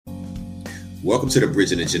Welcome to the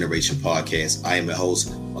Bridging the Generation podcast. I am your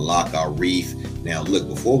host, Malak Arif. Now, look,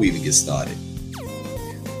 before we even get started,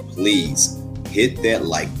 please hit that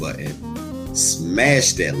like button,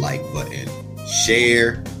 smash that like button,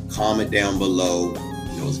 share, comment down below.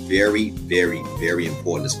 You know, it's very, very, very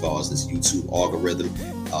important as far as this YouTube algorithm,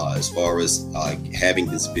 as far as having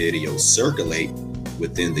this video circulate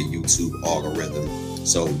within the YouTube algorithm.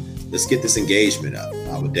 So let's get this engagement up.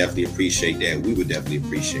 I would definitely appreciate that. We would definitely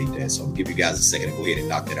appreciate that. So I'll give you guys a second to go ahead and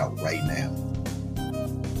knock that out right now.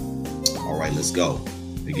 All right, let's go.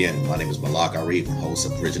 Again, my name is Malak Arif. I'm host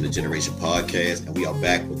of Bridging the Generation podcast, and we are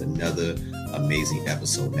back with another amazing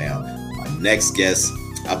episode. Now, my next guest,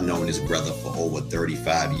 I've known this brother for over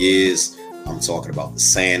 35 years. I'm talking about the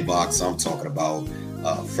Sandbox. I'm talking about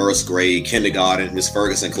first grade, kindergarten, Miss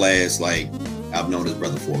Ferguson class. Like, I've known this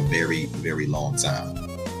brother for a very, very long time.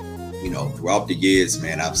 You know, throughout the years,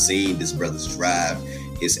 man, I've seen this brother's drive,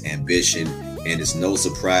 his ambition, and it's no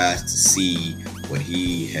surprise to see what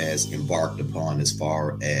he has embarked upon as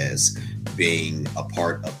far as being a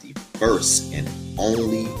part of the first and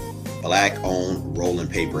only Black-owned rolling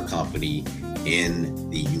paper company in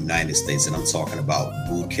the United States. And I'm talking about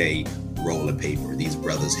Bouquet Rolling Paper. These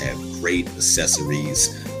brothers have great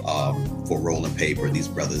accessories for rolling paper. These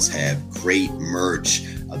brothers have great merch.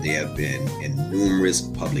 They have been in numerous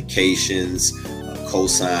publications,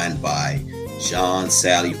 co-signed by John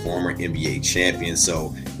Sally, former NBA champion.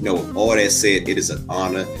 So, you know, with all that said, it is an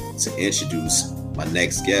honor to introduce my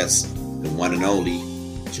next guest, the one and only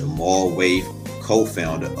Jamal Waif,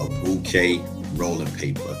 co-founder of Bouquet Rolling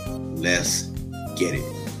Paper. Let's get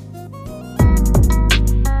it.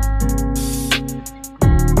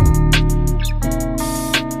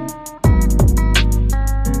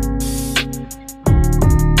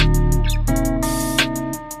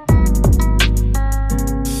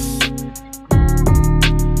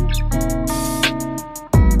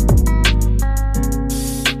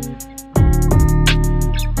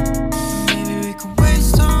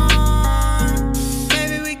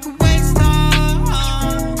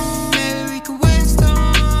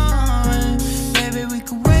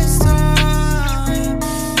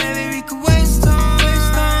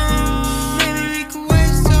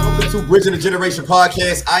 Bridging the Generation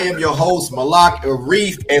podcast. I am your host, Malak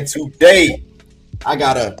Arif, and today I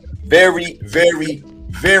got a very, very,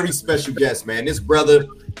 very special guest, man. This brother,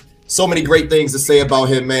 so many great things to say about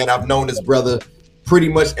him, man. I've known this brother pretty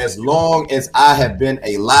much as long as I have been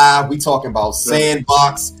alive. We talking about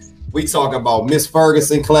Sandbox. We talking about Miss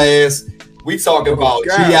Ferguson class. We talking about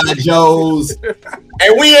G.I. Joes.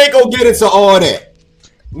 And we ain't gonna get into all that.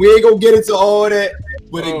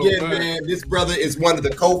 But again, man, this brother is one of the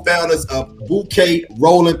co-founders of Bouquet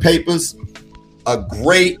Rolling Papers, a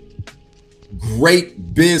great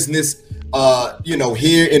business,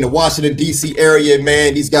 here in the Washington, D.C. area,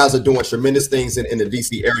 man. These guys are doing tremendous things in the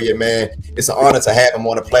D.C. area, man. It's an honor to have him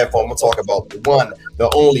on the platform. I'm talking about the one,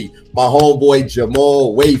 the only, my homeboy,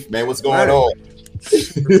 Jamal Waif, man. What's going on?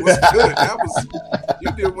 What's good?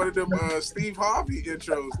 You did one of them Steve Harvey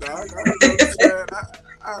intros, dog.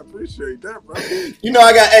 I appreciate that, bro. You know,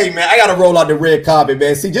 I gotta roll out the red carpet,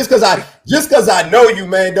 man. See, just cause I know you,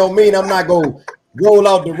 man, don't mean I'm not gonna roll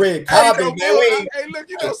out the red carpet, man. Hey, look,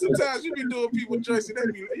 you know, sometimes you be doing people joints and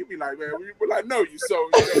you be like, man, we're like, know you, so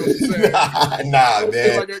you know what I'm saying? Nah,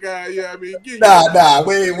 man. Like a guy, yeah, I mean,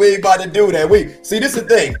 we ain't about to do that. See, this is the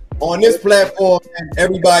thing. On this platform,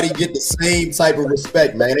 everybody get the same type of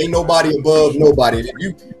respect, man. Ain't nobody above nobody.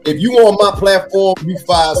 If you on my platform, you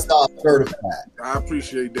 5-star certified. I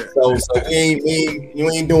appreciate that. So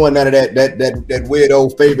you ain't doing none of that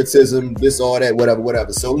weirdo favoritism, this, all that,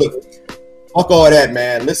 whatever. So look, fuck all that,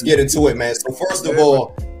 man. Let's get into it, man. So first of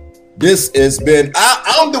all, this has been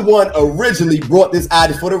I'm the one originally brought this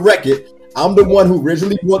idea, for the record. I'm the one who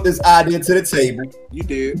originally brought this idea to the table. You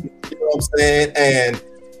did. You know what I'm saying? And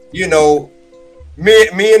you know, me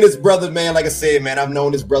and this brother, man, like I said, man, I've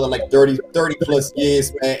known this brother like 30 plus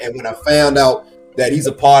years, man. And when I found out that he's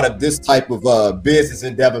a part of this type of business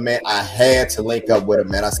endeavor, man, I had to link up with him,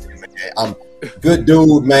 man. I said, man, I'm a good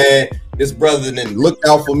dude, man. This brother then looked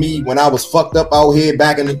out for me when I was fucked up out here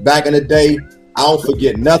back in the day. I don't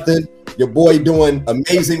forget nothing. Your boy doing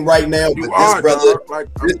amazing right now. You but are, this brother, like,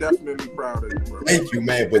 I'm definitely proud of you, bro. Thank you,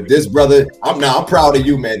 man. But this brother, I'm proud of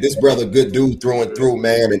you, man. This brother, good dude through and through,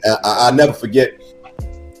 man. And I'll never forget,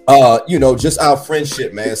 just our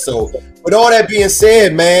friendship, man. So with all that being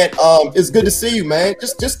said, man, it's good to see you, man.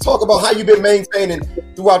 Just talk about how you've been maintaining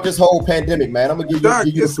throughout this whole pandemic, man? I'm gonna give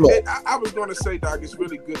you the floor. I was gonna say, Doc, it's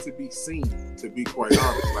really good to be seen, to be quite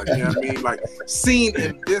honest. Like, you know what I mean? Like, seen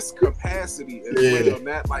in this capacity as well,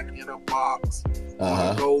 not like in a box,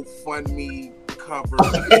 GoFundMe cover,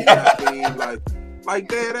 you know what I mean? Like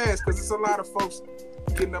dead ass, because it's a lot of folks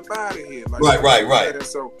getting up out of here. Like, right. And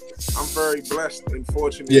so I'm very blessed and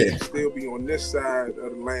fortunate to still be on this side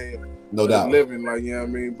of the land. No doubt. Living, like, you know what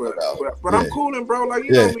I mean? But I'm cooling, bro. Like,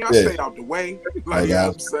 you know what I mean? I stay out the way. Like, you know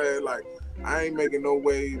what I'm saying? Like, I ain't making no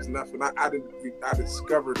waves, nothing. I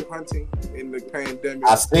discovered hunting in the pandemic.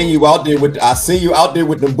 I seen you out there with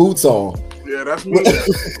the boots on. Yeah, that's me. Like,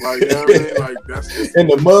 you know what I mean? Like, that's just in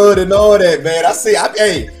the mud and all that, man. I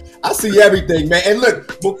see everything, man. And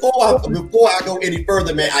look, before I go any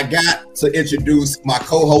further, man, I got to introduce my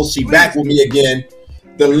co-host. She back with me again,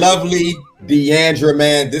 the lovely Deandra,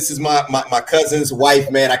 man. This is my cousin's wife,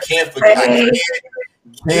 man. I can't forget.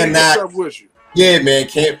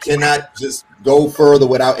 Cannot just go further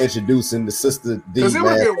without introducing the sister D. Because it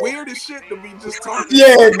would have been weird as shit to be just talking.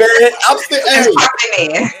 Yeah, man. I'm still.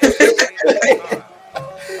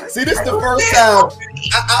 See, this is the first time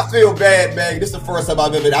I feel bad, man. This is the first time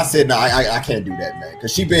I've ever. I said, no, I can't do that, man.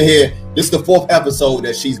 Because she's been here. This is the 4th episode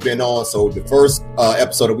that she's been on. So the first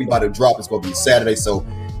episode that we about to drop is going to be Saturday. So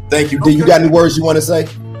thank you, D. You got any words you want to say?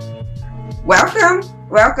 Welcome.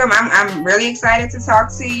 I'm really excited to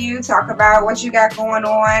talk to you. Talk about what you got going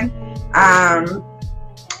on. I'm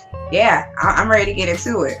ready to get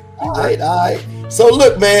into it. All right. So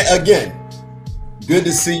look, man. Again, good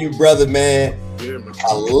to see you, brother, man.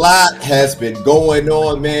 A lot has been going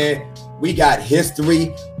on, man. We got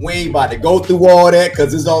history. We ain't about to go through all that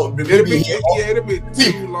because it'll be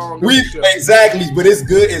too long. Exactly, but it's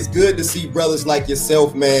good. It's good to see brothers like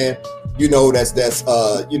yourself, man. You know, that's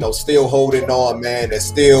still holding on, man. That's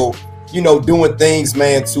still, doing things,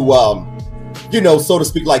 man, to so to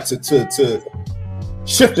speak, like to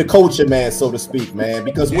shift the culture, man, so to speak, man.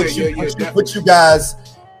 Because what you guys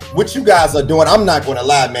are doing, I'm not gonna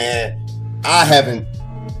lie, man. I haven't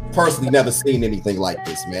personally never seen anything like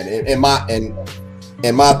this, man. In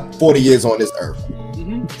my 40 years on this earth.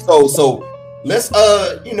 Mm-hmm. So let's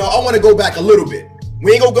I want to go back a little bit.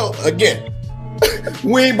 We ain't gonna go again.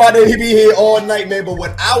 We ain't about to be here all night, man. But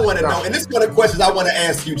what I want to know, and this is one of the questions I want to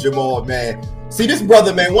ask you, Jamal, man. See, this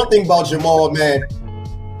brother, man. One thing about Jamal, man,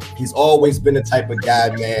 he's always been the type of guy,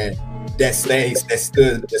 man, that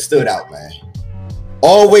stood out, man.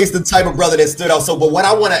 Always the type of brother that stood out. So, but what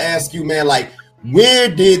I want to ask you, man, like, where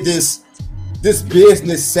did this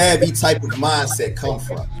business savvy type of mindset come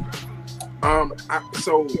from?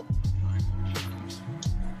 So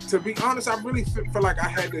to be honest, I really feel like I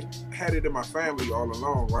had it in my family all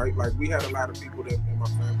along, right? Like, we had a lot of people that in my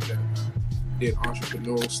family that did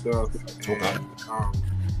entrepreneurial stuff and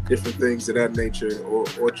different things of that nature,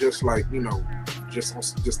 or just like, just a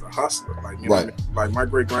hustler, like, right. Like my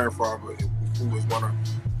great grandfather, who was one of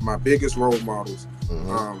my biggest role models.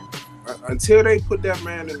 Mm-hmm. Until they put that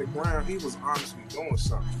man in the ground, he was honestly doing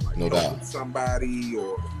something, like, no doubt, somebody,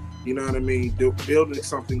 or you know what I mean, building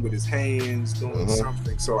something with his hands, doing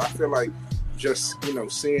something. So I feel like just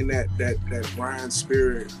seeing that grind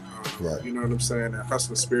spirit, right. You know what I'm saying, that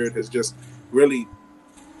hustler spirit has just really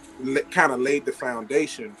kind of laid the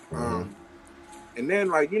foundation. And then,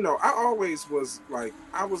 like,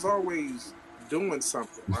 I was always doing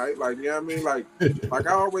something, right? Like, you know what I mean? Like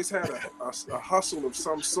I always had a hustle of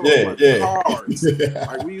some sort, cars.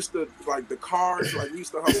 Like, we used to, like, the cars, like, we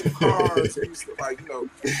used to hustle cars. We used to, like,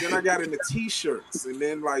 then I got into t-shirts, and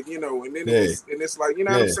then, like, and then it's like, what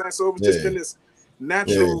I'm saying? So it was just been this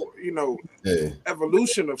natural,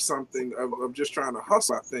 evolution of something, of just trying to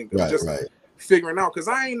hustle, I think. Right. Figuring out, because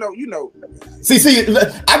I ain't know, See,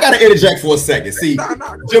 I gotta interject for a second. See,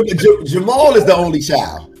 Jamal is the only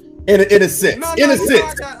child. In a sense. I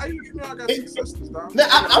got 2 sisters, dog.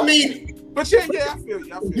 I mean, but I feel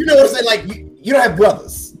you. You know what I'm saying? Like, you don't have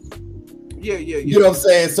brothers. Yeah. You know what I'm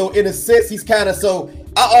saying? So in a sense, he's kind of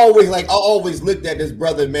I always looked at this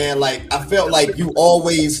brother, man. Like, I felt like you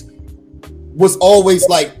was always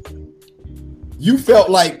like, you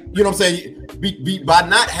felt like, you know what I'm saying? By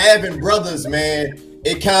not having brothers, man,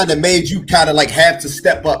 it kind of made you kind of like have to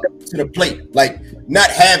step up to the plate. Like,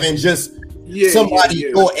 not having just somebody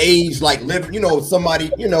your age, like, living,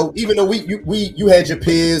 somebody, even though you had your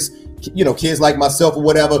peers, kids like myself or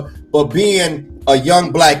whatever, but being a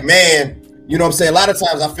young black man, you know what I'm saying? A lot of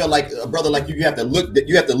times I feel like a brother like you have to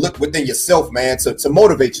look within yourself, man, to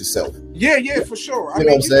motivate yourself. Yeah, for sure. You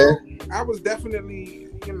know what I'm saying? I was definitely,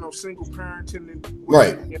 single parenting, and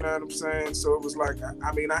Right. You know what I'm saying? So it was like,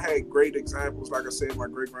 I mean, I had great examples. Like I said, my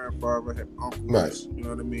great grandfather had uncles. Right. You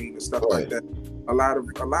know what I mean, and stuff Right. like that. A lot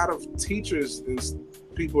of teachers and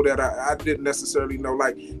people that I didn't necessarily know,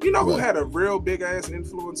 like who Right. had a real big ass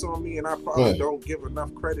influence on me, and I probably Right. don't give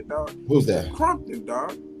enough credit, dog. Who's that? Crumpton,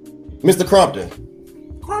 dog. Mr. Crumpton.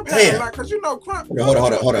 Crump had a Damn. lot, because Crumpton, Hold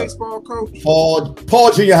on. baseball coach.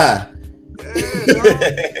 Paul Junior High.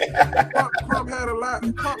 Yeah, dog. Crump had a lot.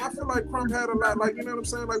 I feel like Crump had a lot. Like, you know what I'm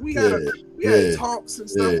saying? Like we had talks and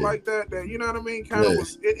stuff like that. That, you know what I mean? Kind of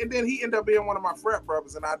was. And then he ended up being one of my frat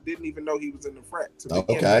brothers, and I didn't even know he was in the frat.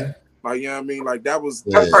 Okay. Like, you know what I mean? Like that was.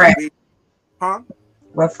 What frat? Huh?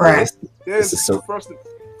 What frat?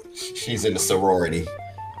 She's in the sorority.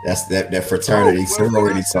 That's that fraternity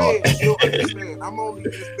sorority talk. I'm only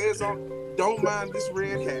don't mind this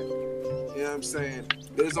red hat. You know what I'm saying?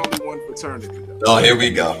 There's only one fraternity. Oh, here we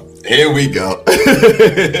go.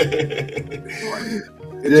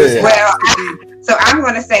 Well, so I'm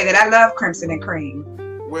going to say that I love Crimson and Cream.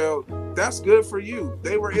 Well, that's good for you.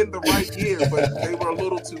 They were in the right year, but they were a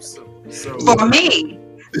little too soon. So For me,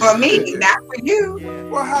 not for you.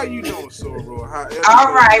 Well, how you doing, Soror?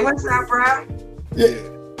 All right, what's up, bro?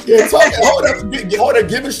 Yeah, hold on.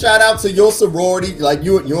 Give a shout out to your sorority, like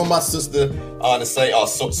you and my sister, to say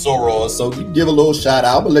soror. So you give a little shout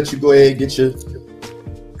out. I'm gonna let you go ahead and get your.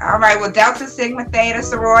 All right, well, Delta Sigma Theta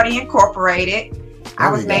Sorority Incorporated.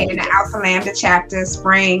 I was made in the Alpha Lambda chapter,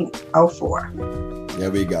 spring 04. There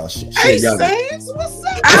we go. Hey, Saints, what's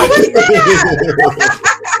up?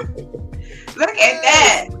 Look at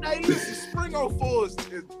that. Hey, listen, spring 04 is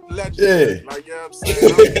legendary. Yeah. Like, you know what I'm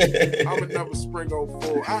saying? I'm another spring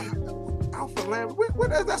 04. Alpha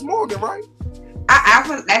Lambda, that's Morgan, right?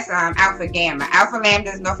 That's Alpha Gamma. Alpha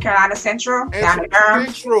Lambda is North Carolina Central. Down in Durham.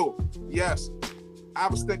 Central, yes. I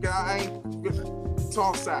was thinking I ain't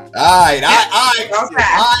talk side. All right.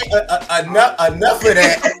 Enough of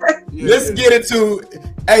that. Let's get into.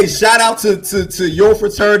 Hey, shout out to your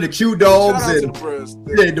fraternity, the Q Dogs and the Bros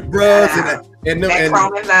and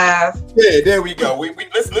Chrome and Love. Yeah, there we go. We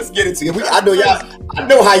let's get into it. I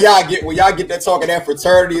know how y'all get when y'all get that talking that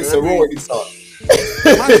fraternity and sorority talk.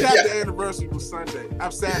 My chapter anniversary was Sunday.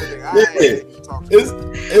 I'm Saturday. I ain't talking.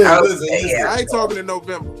 I ain't talking in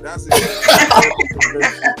November. That's it.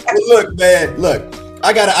 Look, man. Look,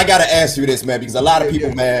 I gotta ask you this, man, because a lot of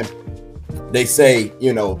people, man, they say,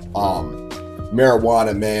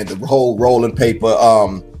 marijuana, man, the whole rolling paper,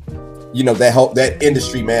 that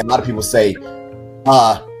industry, man. A lot of people say,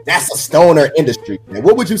 that's a stoner industry, man.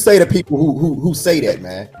 What would you say to people who say that,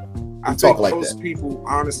 man? I think those people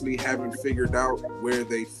honestly haven't figured out where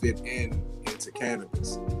they fit into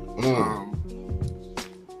cannabis.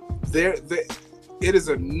 It is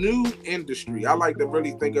a new industry. I like to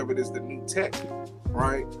really think of it as the new tech,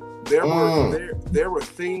 right? There were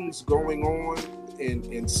things going on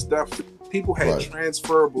and stuff. People had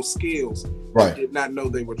transferable skills. Right. Did not know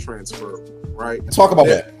they were transferable. Right. Talk about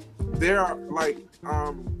that. There are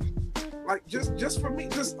just for me,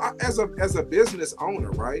 just as a business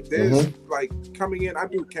owner, right? There's like coming in. I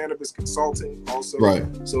do cannabis consulting also. Right.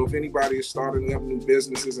 So if anybody is starting up new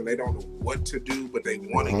businesses and they don't know what to do, but they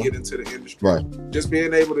want to get into the industry, right? Just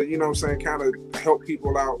being able to, kind of help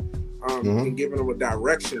people out. And giving them a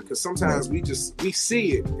direction, because sometimes we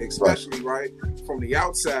see it, especially right from the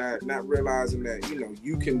outside, not realizing that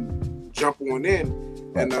you can jump on in,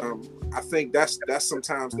 and I think that's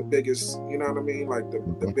sometimes the biggest, like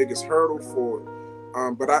the biggest hurdle for it.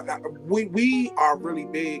 But we are really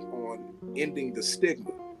big on ending the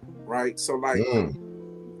stigma, right? So like,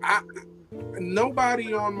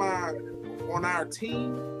 nobody on our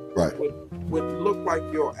team, right, would look like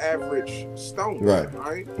your average stoner,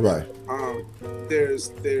 right?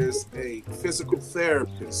 There's a physical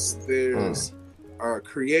therapist, there's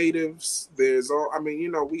creatives, there's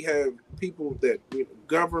we have people that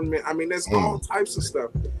government, there's all types of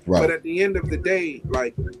stuff. But at the end of the day,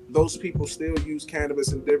 like those people still use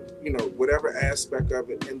cannabis in whatever aspect of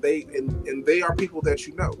it, and they are people that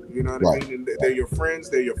you know what I mean? And they're your friends,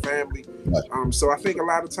 they're your family. So I think a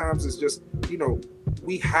lot of times it's just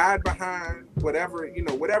we hide behind whatever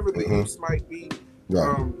the use might be.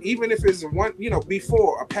 Even if it's one,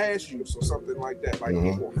 before a past use or something like that, like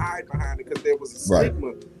people hide behind it because there was a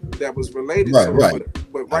stigma that was related to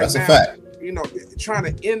it. But right now, trying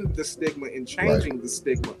to end the stigma and changing the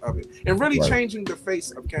stigma of it, and really changing the face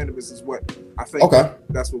of cannabis is what I think.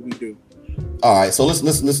 That's what we do. All right, so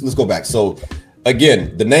let's go back. So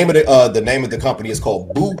again, the name of the company is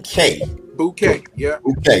called Bouquet. Yeah.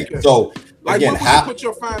 Bouquet. So like, again, what would you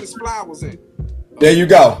put your finest flowers in? There you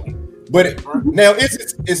go. But now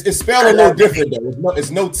it's spelled a little different though.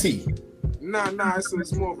 It's no T. Nah,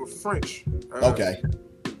 it's more of a French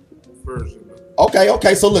version.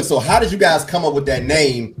 Okay. So how did you guys come up with that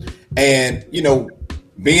name? And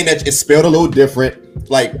being that it's spelled a little different,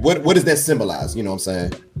 like what does that symbolize? You know what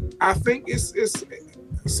I'm saying? I think it's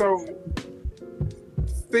so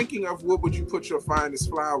thinking of what would you put your finest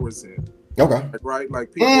flowers in? Okay. Right?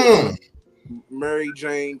 Like people Mary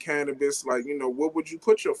Jane cannabis, like what would you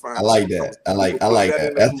put your finest? I like that. I like that.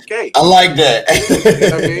 I like that. You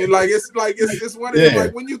know what I mean? Like it's one of them,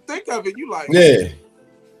 like when you think of it, you like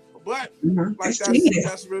but like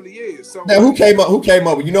that's really is. So now who came up with I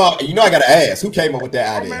gotta ask, who came up with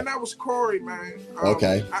that idea? Man, that was Corey, man.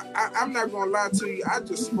 Okay. I'm not gonna lie to you, I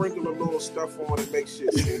just sprinkle a little stuff on and make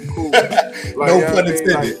shit seem cool. Like, no pun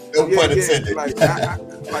intended. No pun intended. Like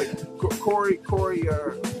Corey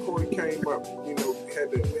came up,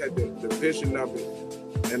 had the vision of it.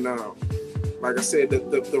 And like I said,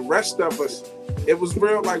 the rest of us, it was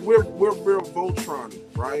real, like we're real Voltron,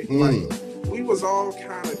 right? Like we was all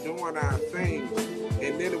kind of doing our thing,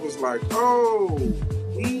 and then it was like,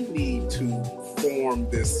 we need to form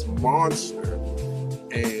this monster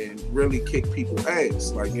and really kick people's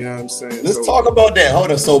ass. Like, you know what I'm saying? Let's talk about that.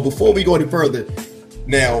 Hold on. So before we go any further,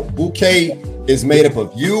 now Bouquet is made up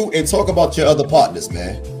of you, and talk about your other partners,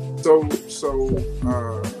 man. So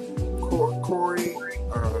Corey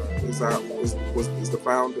is the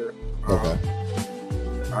founder. Okay.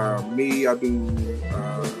 Me, I do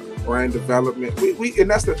brand development. We and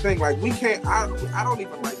that's the thing. Like we can't. I don't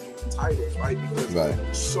even like doing titles, right?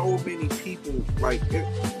 Because so many people like it.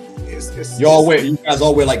 You guys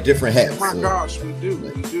all wear like different hats. Oh my gosh, we do.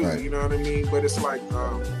 Right. You know what I mean? But it's like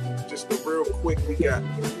just a real quick. We got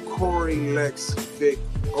Corey, Lex, Vic,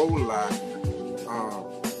 Ola,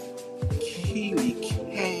 Keely,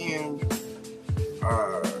 Cam.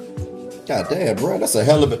 God damn, bro,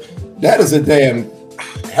 that is a damn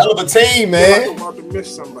hell of a team, man. I'm about to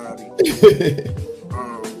miss somebody.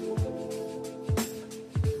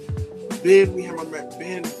 Ben, we haven't met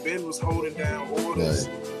Ben. Ben was holding down orders.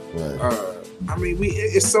 Right. I mean,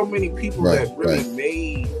 it's so many people that really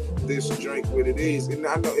made this joint what it is, and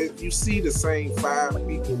I know you see the same 5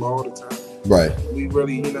 people all the time. Right. We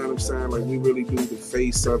really, you know what I'm saying? Like we really do the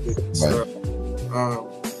face of it and stuff.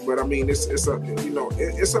 But I mean, it's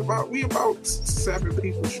about 7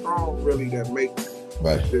 people strong, really, that make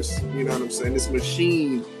this. You know what I'm saying? This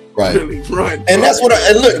machine really run. And that's what.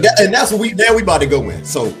 And that's what we about to go in.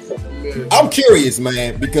 So I'm curious,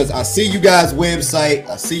 man, because I see you guys' website.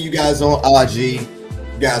 I see you guys on IG. You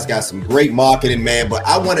guys got some great marketing, man. But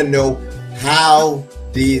I want to know, how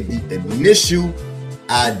did the initial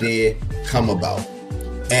idea come about,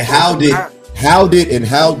 and how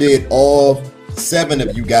did all 7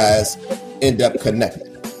 of you guys end up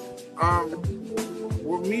connecting?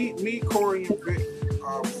 Well, me, Corey, and Vic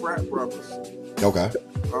are frat brothers. Okay.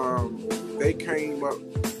 They came up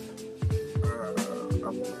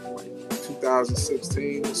like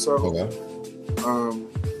 2016 or so. Okay.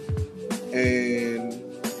 And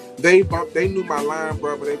they knew my line,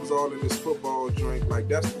 bro, but they was all in this football joint.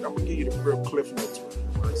 Like I'm gonna give you the real cliff notes.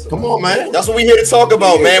 So, come on, man. That's what we here to talk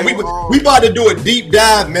about, man. We about to do a deep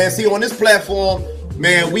dive, man. See, on this platform,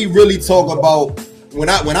 man, we really talk about when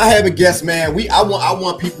I have a guest, man. I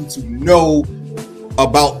want people to know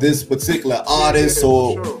about this particular artist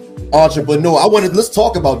or entrepreneur. Let's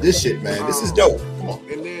talk about this shit, man. This is dope. Come on.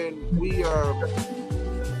 And then we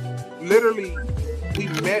literally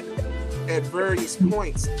met at various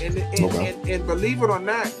points, and believe it or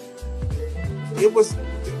not, it was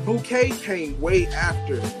Bouquet came way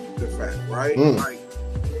after the fact, right? Like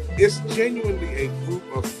it's genuinely a group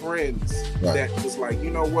of friends that was like, you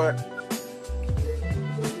know what,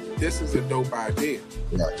 this is a dope idea.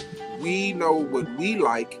 Right. We know what we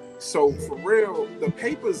like, so for real, the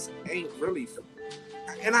papers ain't really.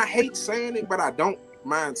 And I hate saying it, but I don't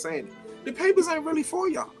mind saying it. The papers ain't really for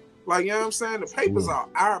y'all. Like, you know what I'm saying? The papers are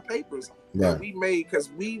our papers that we made because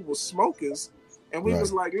we were smokers, and we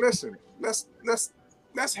was like, listen, let's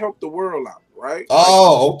help the world out, right?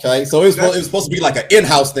 Oh, okay. So it's supposed to be like an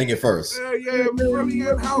in-house thing at first. Yeah, really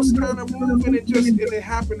in-house kind of move, and it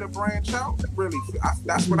happened to branch out. Really,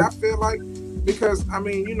 that's what I feel like, because I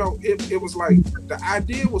mean, it was like the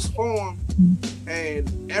idea was formed,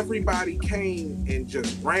 and everybody came and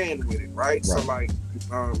just ran with it, right? So like,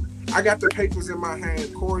 I got the papers in my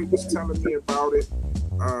hand. Corey was telling me about it,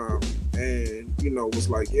 and was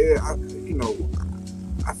like,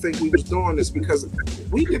 I think we was doing this because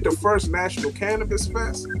we did the first National Cannabis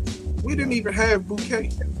Fest. We didn't even have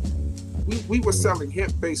Bouquet. We were selling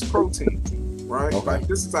hemp-based protein. right? Okay. Like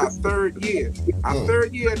this is our third year. Our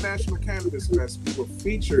third year at National Cannabis Fest, we were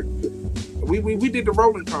featured. We did the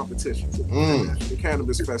rolling competition at National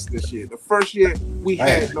Cannabis Fest this year. The first year we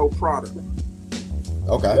had no product.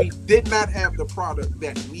 Okay. We did not have the product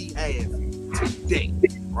that we have today,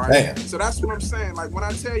 right? Damn. So that's what I'm saying. Like when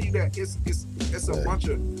I tell you that it's a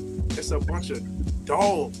bunch of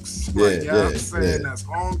dogs, right? You know what I'm saying? That's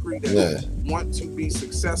hungry, that want to be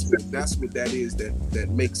successful. That's what that is that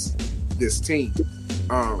makes this team.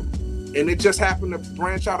 And it just happened to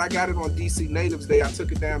branch out. I got it on DC Natives Day. I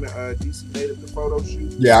took it down to DC Native, the photo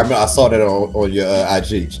shoot. Yeah, I saw that on your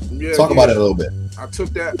IG. Yeah, Talk about it a little bit. I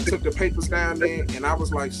took the papers down there, and I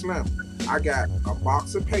was like, Slim, I got a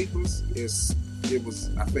box of papers. I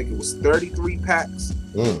think it was 33 packs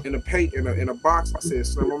in a box. I said,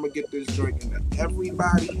 Slim, I'm gonna get this joint into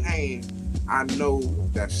everybody's hand. I know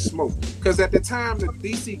that's smoke. Because at the time, the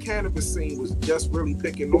DC cannabis scene was just really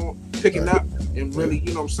picking up and really,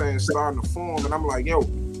 you know what I'm saying, starting to form. And I'm like, yo,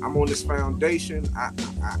 I'm on this foundation.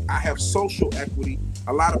 I have social equity.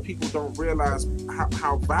 A lot of people don't realize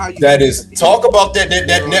how valuable that is. Talk about that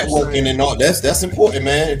networking and all. That's important,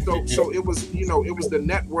 man. So it was the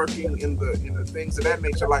networking and the things of that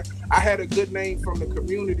nature. Like I had a good name from the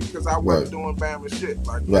community because I wasn't doing Bama shit.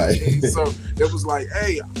 Like so it was like,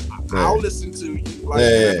 hey, I'll listen to you. Like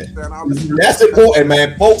that's important,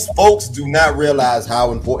 man. Folks do not realize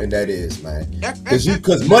how important that is, man.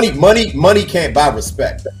 Because money can't buy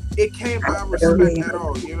respect. It can't buy respect at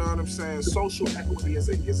all. You know what I'm saying? Social equity is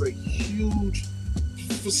a huge,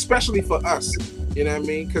 especially for us. You know what I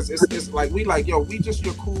mean? Because it's like we just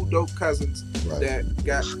your cool dope cousins that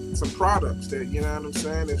got some products that, you know what I'm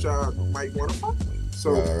saying, that y'all might want to fuck with.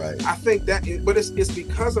 So I think that, but it's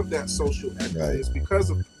because of that social equity. It's because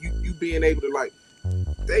of you being able to, like,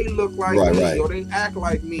 they look like me, or they act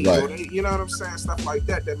like me, or they, you know what I'm saying, stuff like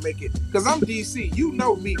that make it. Because I'm DC, you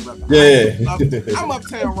know me, brother. I'm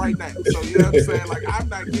uptown right now, so you know what I'm saying. Like I'm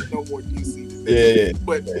not getting no more DC today,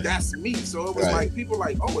 but that's me. So it was like people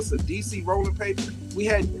like, oh, it's a DC rolling paper. We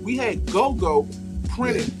had Go-Go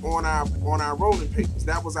printed on our rolling papers.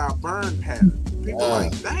 That was our burn pattern. People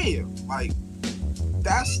like, damn, like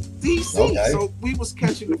that's DC. So we was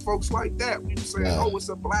catching the folks like that. We were saying, oh, it's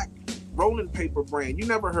a black rolling paper brand. You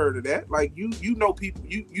never heard of that? Like you know people.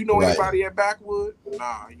 You know anybody at Backwood?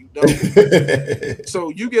 Nah, you don't. So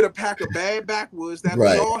you get a pack of bad Backwoods that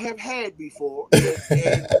we all have had before,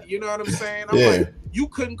 and you know what I'm saying? I'm like, you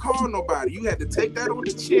couldn't call nobody. You had to take that on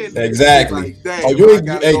the chin. Exactly. Like, oh,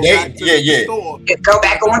 go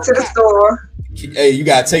back onto the store. Hey, you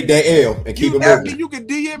gotta take that L and keep it moving. You can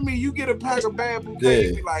DM me. You get a pack of bad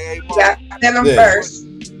bouquets. Be like, hey, tell them first.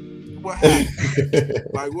 What happened?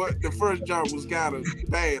 Like what the first jump was kind of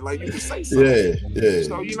bad. Like you can say something.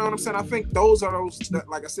 So you know what I'm saying? I think those are that,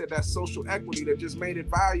 like I said, that social equity that just made it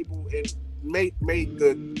valuable and made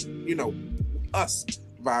the, you know, us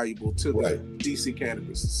valuable to the DC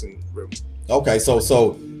cannabis scene. Really. Okay,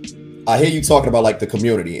 so I hear you talking about like the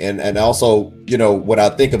community and also, you know, what I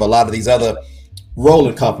think of a lot of these other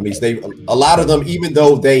rolling companies. A lot of them, even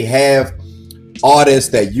though they have artists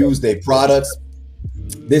that use their products,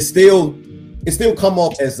 it still come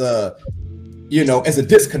off as a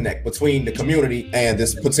disconnect between the community and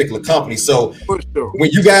this particular company. So when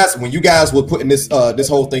you guys were putting this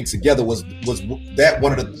whole thing together, was that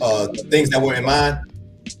one of the things that were in mind?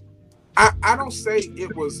 I don't say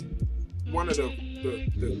it was one of the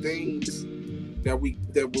things that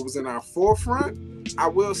was in our forefront. I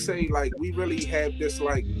will say, like, we really have this,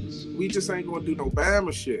 like, we just ain't gonna do no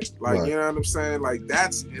Bama shit. Like, you know what I'm saying? Like,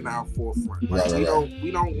 that's in our forefront. Like,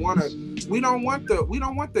 we don't want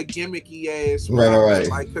the gimmicky ass rappers,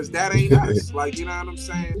 like, because that ain't us. Like, you know what I'm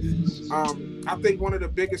saying? I think one of the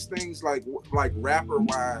biggest things, like rapper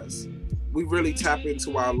wise, we really tap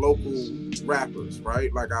into our local rappers,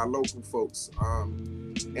 right? Like our local folks.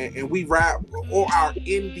 And we rap, or our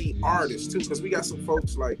indie artists too, because we got some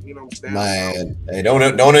folks like, you know, man. Hey,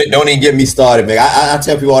 don't even get me started, man. I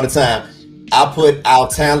tell people all the time, I put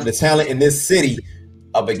the talent in this city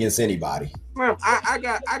up against anybody. Man, I'm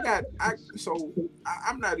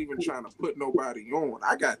not even trying to put nobody on.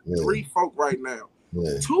 I got 3 folk right now.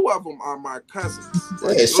 2 of them are my cousins.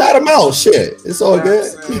 Like, shout them out. Shit, it's all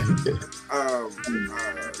good.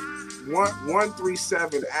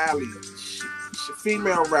 137 Alley.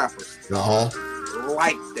 Female rappers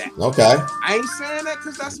like that. Okay. I ain't saying that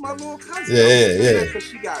because that's my little cousin. Yeah. Because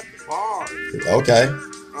she got bars. Okay.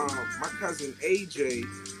 My cousin AJ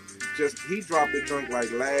he dropped a joint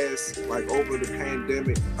like over the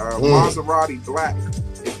pandemic. Maserati Black.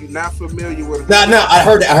 If you're not familiar with him, no, I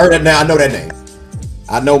heard it now. I know that name.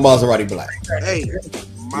 I know Maserati Black. Hey,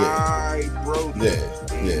 my bro.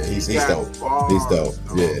 Yeah, he's dope. Bars, he's dope.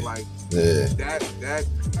 Yeah, like that.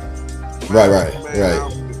 Right. Right.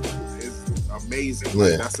 Is amazing.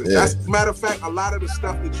 Like, that's matter of fact, a lot of the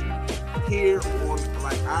stuff that you hear on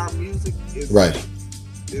like our music is black.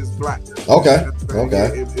 Okay.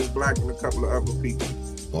 It's black and a couple of other people.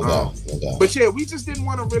 No doubt. But yeah, we just didn't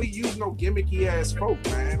want to really use no gimmicky ass folk,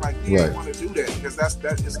 man. Like we didn't want to do that because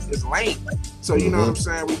it's lame. So you know what I'm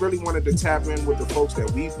saying? We really wanted to tap in with the folks that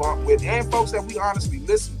we bump with and folks that we honestly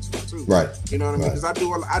listen to too. Right. You know what I mean? Because I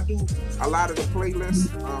do a lot of the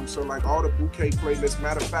playlists. So like all the Bouquet playlists.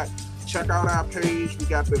 Matter of fact, check out our page. We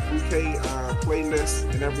got the Bouquet playlist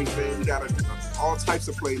and everything. We got all types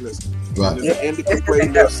of playlists. Right. There's an indica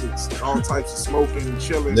playlist. It's all types of smoking,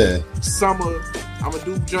 chilling. Yeah. Summer. I'm gonna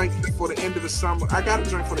do drink for the end of the summer. I got a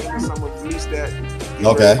drink for the end of the summer. Release that.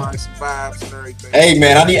 Okay. Some vibes and everything. Hey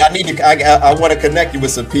man, I want to connect you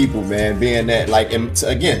with some people, man. Being that, like,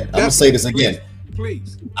 again, I'm gonna say this again.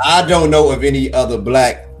 Please. I don't know of any other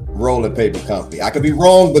black rolling paper company. I could be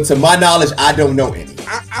wrong, but to my knowledge, I don't know any.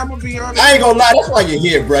 I'm gonna be honest. I ain't gonna lie. That's why you're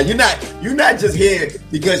here, bro. You're not just here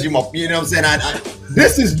because you know what I'm saying.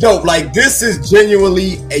 This is dope. Like, this is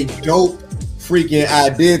genuinely a dope freaking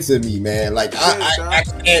idea to me, man. Like, I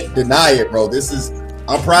can't deny it, bro.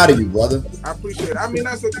 I'm proud of you, brother. I appreciate it. I mean,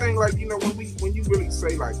 that's the thing. Like, you know, when you really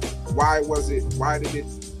say like, why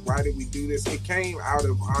did we do this? It came out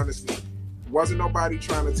of, honestly, wasn't nobody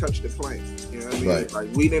trying to touch the plane. You know what I mean? Right. Like,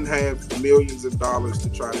 we didn't have millions of dollars to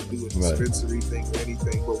try to do a dispensary thing or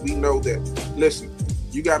anything, but we know that, listen,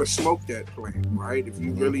 you got to smoke that plant, right? If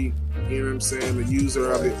you really, you know what I'm saying, the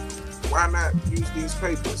user of it, why not use these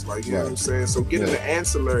papers? Like, you know what I'm saying? So get into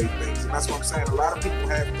ancillary things. And that's what I'm saying. A lot of people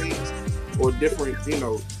have things or different, you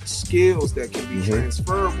know, skills that can be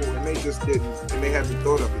transferable, and they just didn't, and they haven't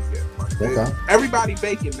thought of it yet. Like, everybody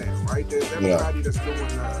baking now, right? There's everybody that's doing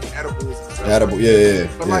edibles and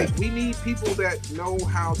stuff. But like, we need people that know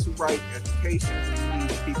how to write education. We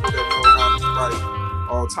need people that know how to write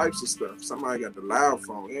all types of stuff. Somebody got the loud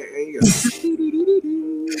phone.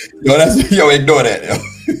 Ignore that.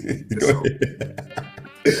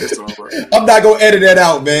 It's all right. I'm not gonna edit that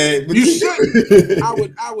out, man. You should.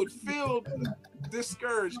 I would feel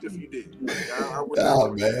discouraged if you did. Like, I would.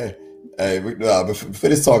 Oh man. Hey, but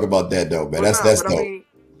finish talking about that though, man. That's dope. I mean,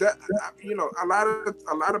 you know, a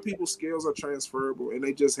lot of people's skills are transferable, and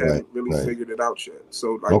they just haven't really figured it out yet.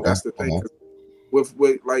 So like that's the thing. With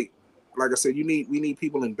like I said, we need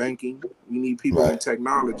people in banking. We need people in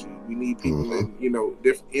technology. We need people in, you know,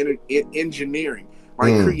 in engineering.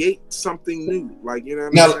 Like, create something new. Like, you know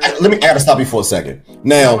what I mean? Now, let me stop you for a second.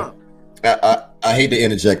 Now, I hate to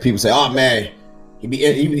interject. People say, "Oh man,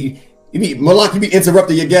 Malak, you be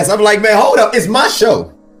interrupting your guests." I'm like, man, hold up. It's my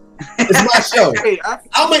show. It's my show.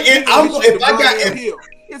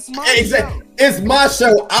 It's my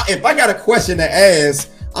show. If I got a question to ask,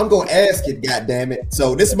 I'm gonna ask it. God damn it!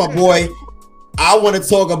 So this is my boy. I want to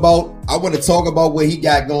talk about what he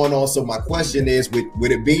got going on. So my question is,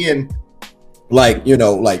 with it being like, you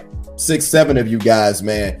know, like 6-7 of you guys,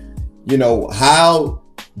 man, you know, how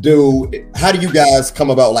do you guys come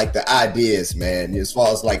about like the ideas, man, as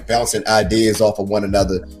far as like bouncing ideas off of one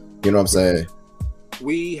another? You know what I'm saying?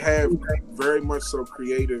 We have very much so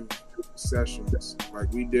creative sessions. Like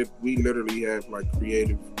we literally have like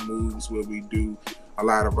creative moves where we do a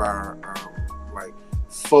lot of our like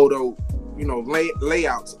photo, you know,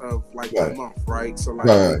 layouts of like the month, right? So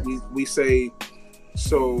like we say,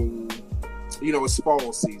 so, you know, it's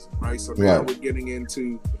fall season, right? So now we're getting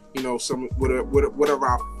into, you know, some whatever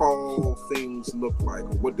our fall things look like,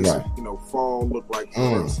 or what does you know, fall look like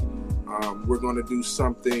for us. We're going to do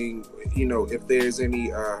something, you know, if there's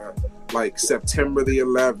any like September the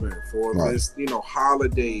 11th or this, you know,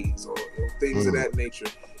 holidays or things of that nature.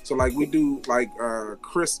 So like we do like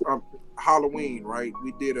Halloween, right?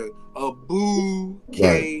 We did a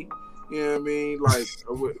bouquet, you know what I mean?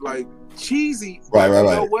 Like cheesy, you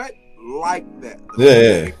know what? Like that.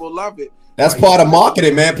 People love it. That's like, part of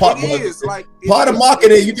marketing, man. Part of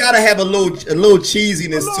marketing. You gotta have a little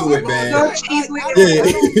cheesiness to it, man. I don't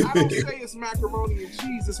say it's macaroni and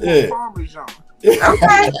cheese. It's more Parmesan.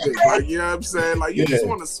 Okay. Like, you know what I'm saying? Like, you just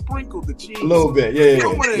want to sprinkle the cheese a little bit. You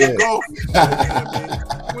don't want it engulfed. You know what I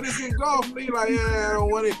mean? When it's engulfed, you like, I don't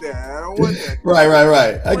want it there. I don't want that.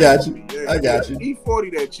 Right. I got you. Eat 40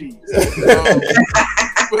 that cheese.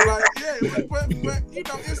 But like, but you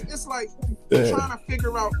know, it's like trying to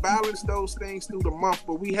figure out, balance those things through the month.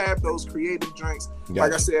 But we have those creative drinks.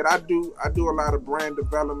 Like I said, I do a lot of brand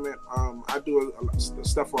development. I do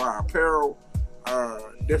stuff for our apparel,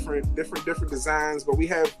 different designs. But we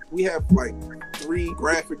have like 3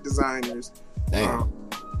 graphic designers.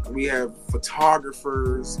 We have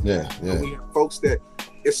photographers. Yeah. We have folks that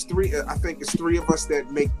it's three. I think it's three of us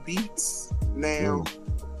that make beats now.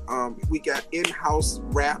 We got in-house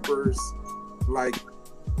rappers. Like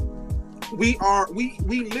we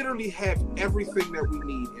literally have everything that we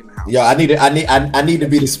need in-house. Yo, I need to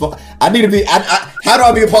be the I need to be. How do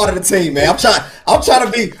I be a part of the team, man? I'm trying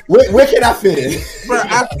to be. Where can I fit in? Bro,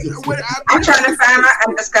 I'm trying to find my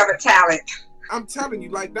undiscovered talent. I'm telling you,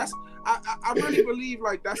 like that's. I really believe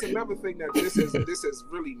like that's another thing that this has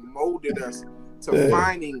really molded us to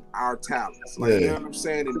finding our talents. Like you know what I'm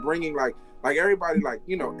saying, and bringing like everybody, like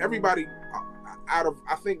everybody out of,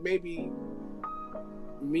 I think maybe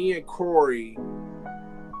me, Corey,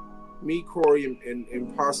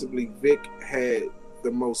 and possibly Vic had the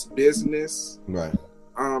most business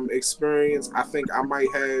experience. I think I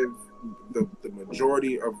might have the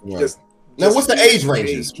majority of just. Now, what's the age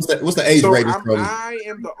ranges? What's the age ranges? I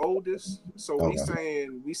am the oldest, so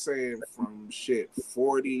we saying from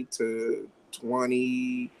 40 to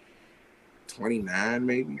 20, 29,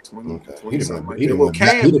 maybe 20. Okay. 20 something like He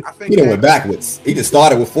that. He went backwards. He just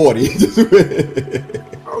started with 40.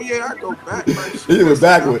 Oh yeah, I go back. Like, he went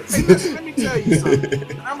backwards. Hey, listen, let me tell you something.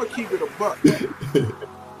 And I'm gonna keep it a buck.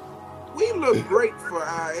 We look great for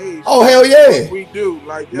our age. Oh hell yeah, we do.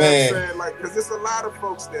 Like you know what I'm saying, like because there's a lot of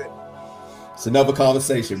folks that. It's another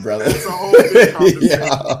conversation, brother. It's a whole big conversation.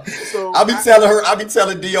 Yeah. So I be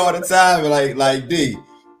telling D all the time, like D,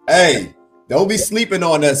 hey, don't be sleeping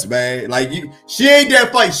on us, man. Like she ain't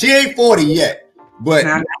that fight. She ain't 40 yet. But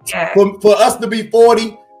for us to be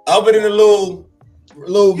 40, other than a little, you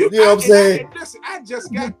know what I'm saying? I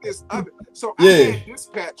just got this other. So I had this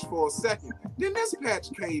patch for a second. Then this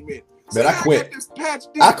patch came in. Man, I quit.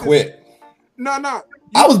 I quit. No.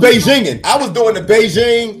 I was Beijinging. I was doing the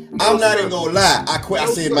Beijing. I'm not even gonna lie. I quit. I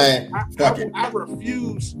said, man, fuck it. I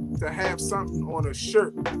refuse to have something on a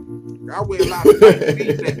shirt. I wear a lot of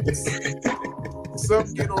V-necks.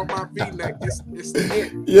 Something get on my V-neck, it's the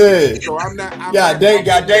end. Yeah. So I'm not. God dang,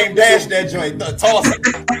 dash that joint. Toss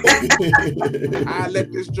it. I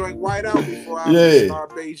let this joint white out before I start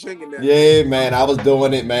Beijinging that. Yeah, man. I was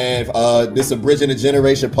doing it, man. This is a Bridging the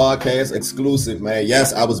Generation podcast exclusive, man.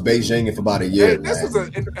 Yes, I was Beijinging for about a year. Hey, this is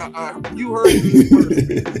you heard me first.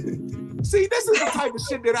 See, this is the type of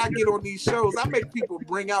shit that I get on these shows. I make people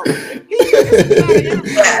bring out. This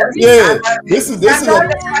is. I'm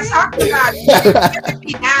talking about it.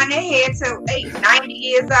 Be down their head till 90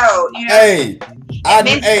 years old. You know? Hey, like,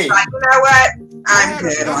 you know what? I'm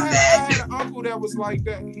good on that. I had an uncle that was like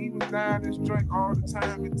that. He was down his drink all the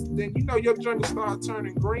time, and then your drink will start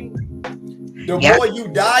turning green. The more you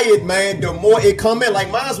diet, man, the more it come in.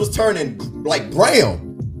 Like mine was turning like brown.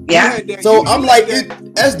 Yeah. So I'm like,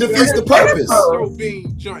 that defeats the purpose.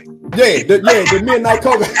 The midnight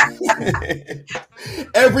coke.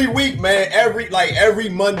 Every week, man. Every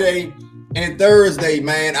Monday and Thursday,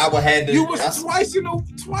 man. I would have to. You was twice.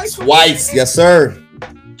 Twice, yes, sir.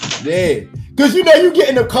 Yeah, cause you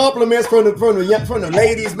getting the compliments from the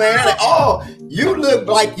ladies, man. Like, oh, you look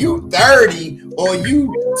like you 30 or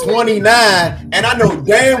you 29, and I know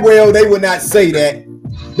damn well they would not say that.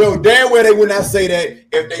 No, damn well they would not say that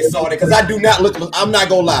if they saw that, because I do not look. I'm not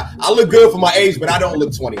gonna lie. I look good for my age, but I don't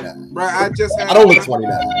look 29. Right, I don't look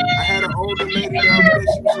 29. I had an older lady the other day.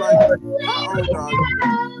 She was like, "How old are you?"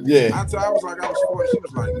 Yeah. I was like, I was 40. She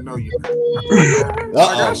was like, "No, you're not."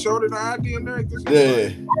 Like, I showed her the ID and everything. Yeah.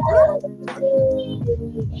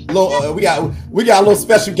 We got a little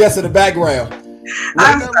special guest in the background.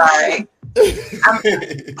 I'm sorry.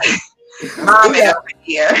 Mom is over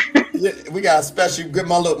here. Yeah, we got a special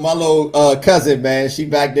my little cousin, man. She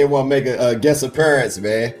back there want to make a guest appearance,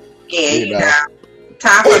 man. Yeah, you know.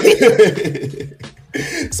 Time for me.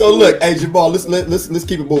 So look, hey Jamal, let's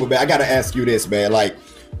keep it moving, man. I gotta ask you this, man. Like,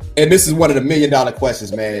 and this is one of the $1 million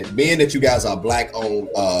questions, man. Being that you guys are black-owned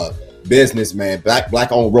business, man,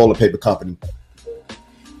 black-owned roller paper company.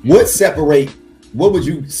 What would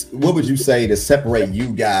you say to separate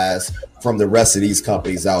you guys from the rest of these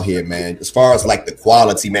companies out here, man, as far as like the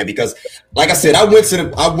quality, man? Because like I said, I went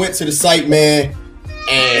to the site, man,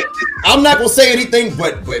 and I'm not gonna say anything,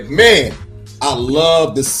 but man, I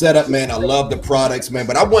love the setup, man. I love the products, man.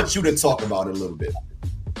 But I want you to talk about it a little bit.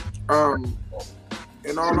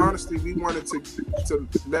 In all honesty, we wanted to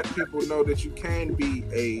let people know that you can be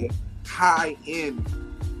a high-end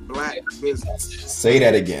black business. Say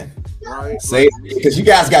that again. Right? Say because you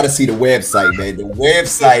guys got to see the website, man. The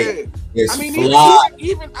website is fly.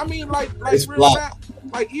 Even it's real fly. rap,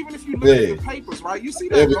 like even if you look at the papers, right? You see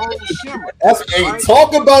that gold shimmer. Right?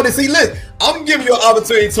 Talk about it. See, listen, I'm giving you an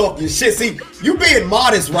opportunity to talk your shit. See, you being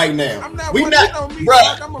modest right now. I'm not, bro.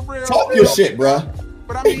 Talk your shit, bro.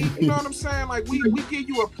 But I mean, you know what I'm saying? Like we give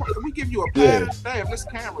you a pattern. Damn, this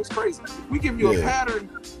camera's crazy. We give you a pattern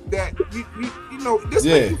that you know this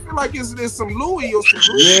makes you feel like it's some Louis or some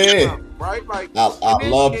Louis stuff, right? Like I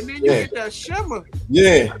love, and then you get that shimmer.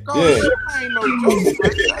 Yeah, like, I ain't no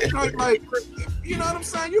joke. Like you know what I'm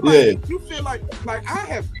saying? You like you feel like I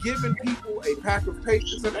have given people a pack of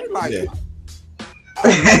papers and they like it.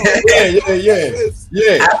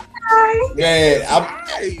 Yeah. Hey,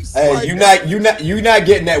 like, you're not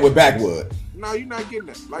getting that with Backwood. No, you're not getting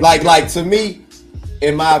that. Like to me,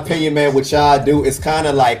 in my opinion, man, what y'all do is kind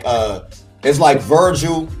of like it's like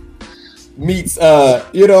Virgil meets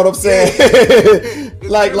you know what I'm saying?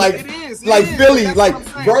 like Philly, like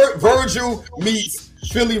Virgil meets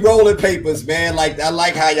Philly rolling papers, man. Like I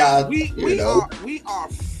like how y'all we are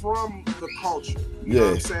from the culture. You know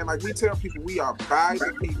what I'm saying? Like we tell people we are by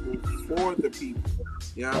the people, for the people.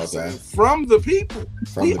 You know what I'm saying? From the people.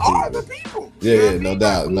 We are the people. Yeah, no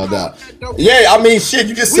doubt. Yeah, I mean shit,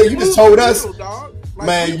 you just told us. Dog. Like,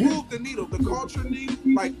 man, you move the needle, the culture needle,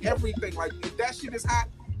 like everything. Like if that shit is hot,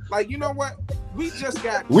 like you know what? We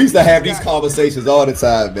used to have these conversations all the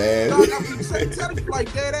time, man. No, I'm telling you,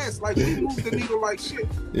 like dead ass. Like we move the needle like shit.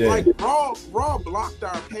 Yeah. Like Raw blocked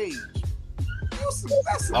our page. That's some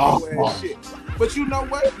ass shit. But you know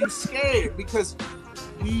what? You scared because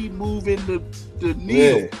we move in the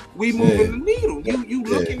needle. We move in the needle. You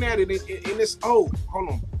looking at it and it's hold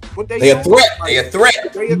on. But they a threat. Like, they a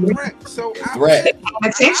threat. So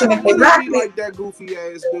attention I want to be like that goofy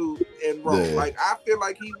ass dude in Raw. Like I feel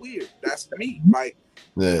like he weird. That's me. Like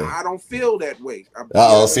I don't feel that way.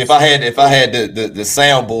 See, if I had the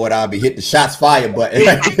soundboard, I'd be hit the shots fired button.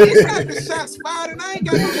 The shots fired, and I ain't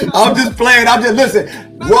got no I'm just playing. I'm just listen.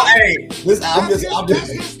 I'm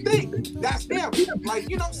just his thing. That's him. Like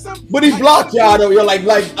you know something. But he blocked y'all though. You're like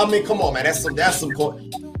I mean, come on, man. That's some.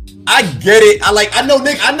 I get it. I know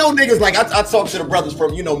niggas like I talk to the brothers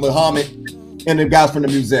from Muhammad and the guys from the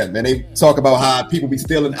museum, and they talk about how people be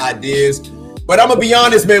stealing ideas. But I'm gonna be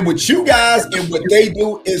honest, man. With you guys and what they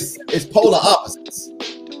do is polar opposites.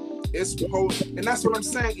 It's polar, and that's what I'm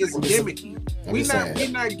saying. It's gimmicky. We not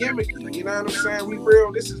gimmicky. You know what I'm saying? We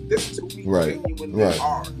real. This is who we genuinely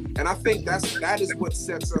are. And I think that is what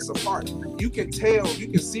sets us apart. You can tell. You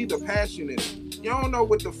can see the passion in it. You don't know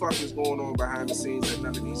what the fuck is going on behind the scenes and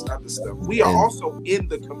none of these other stuff. We are also in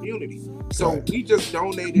the community. So we just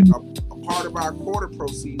donated a part of our quarter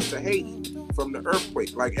proceeds to Haiti from the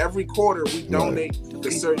earthquake. Like every quarter we donate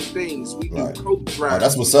to certain things. We do coat drives.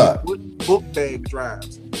 That's what's up. Book bag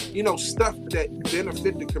drives. Stuff that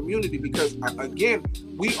benefit the community because again,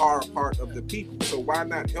 we are a part of the people. So why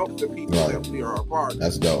not help the people that we are a part of?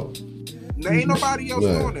 That's dope. There ain't nobody else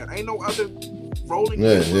doing that. Ain't no other rolling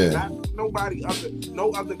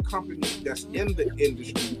no other company that's in the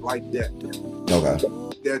industry like that.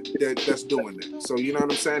 That's doing that. So you know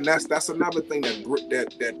what I'm saying? That's another thing that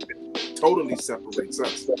totally separates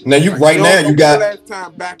us. Now you got last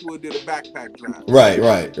time Backwood did a backpack drive.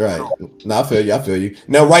 Right. No, I feel you.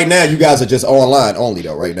 Now right now you guys are just online only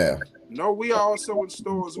though. Right now. No, we are also in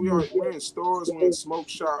stores. We're in stores. We're in smoke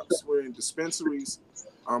shops. We're in dispensaries.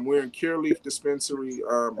 We're in Cureleaf dispensary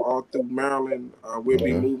all through Maryland. We'll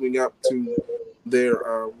be moving up to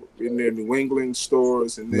their New England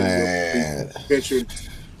stores, and then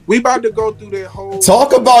we about to go through their whole.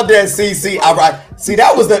 Talk about that, CC. All right, see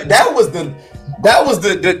that was the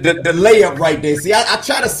layup right there. See, I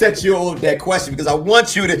try to set you on that question because I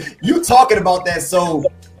want you talking about that so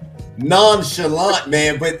nonchalant,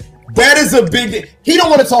 man, but. That is a big. He don't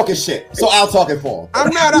want to talk his shit, so I'll talk it for him.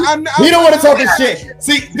 He don't want to talk his shit.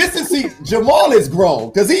 See, Jamal is grown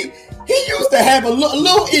because he used to have a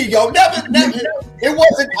little ego. Never. It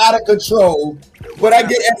wasn't out of control. But I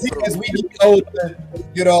get as we get older,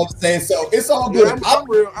 you know what I'm saying. So it's all good. I'm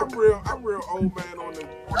real old man on the.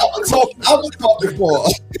 I was talking for.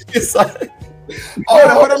 It's like.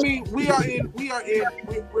 But I mean, we're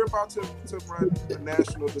about to run a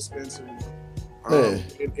national dispensary.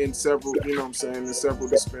 In several, you know what I'm saying, in several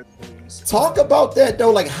dispensaries. Talk about that though.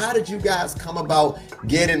 Like, how did you guys come about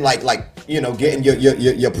getting getting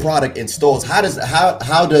your product in stores? How is that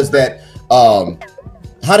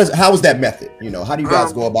method? How do you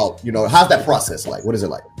guys go about? How's that process like? What is it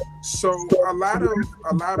like? So a lot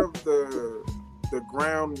of the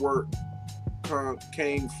groundwork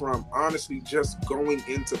came from honestly just going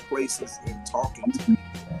into places and talking to people.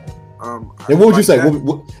 And what would you say? For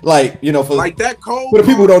that cold. For the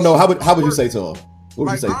people who don't know, how would you say to them?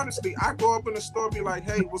 Honestly, I go up in the store, be like,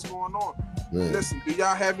 "Hey, what's going on? Man. Listen, do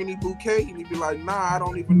y'all have any bouquet?" And he'd be like, "Nah, I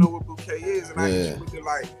don't even know what bouquet is." And I usually be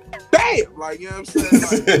like, "Bam!" Like, you know what I'm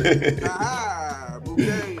saying? Like,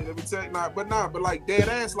 Okay, let me tell you, but like dead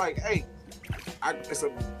ass, like, hey, it's a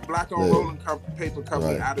black-owned rolling paper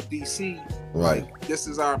company out of DC. Right. Like, this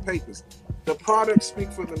is our papers. The products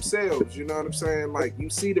speak for themselves. You know what I'm saying? Like, you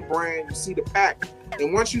see the brand, you see the pack,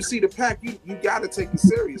 and once you see the pack, you got to take it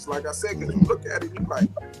serious. Like I said, because you look at it, you like,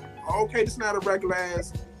 okay, this is not a regular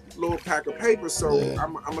ass little pack of paper, so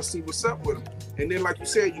I'm gonna see what's up with them. And then, like you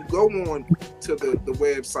said, you go on to the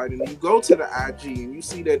website and you go to the IG and you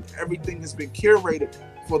see that everything has been curated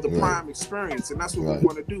for the prime experience, and that's what we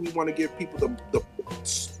want to do. We want to give people the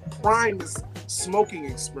primest smoking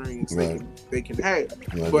experience they can have.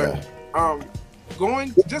 But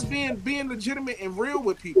being legitimate and real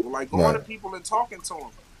with people, like going to people and talking to them.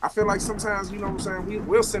 I feel like sometimes, you know what I'm saying,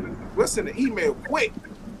 we'll send an email quick.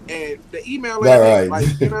 And the email,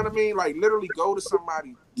 like, you know what I mean? Like, literally go to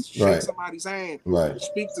somebody, shake somebody's hand,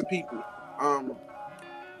 speak to people.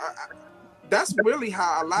 That's really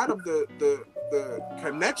how a lot of the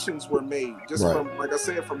connections were made, just from, like I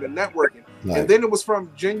said, from the networking. And then it was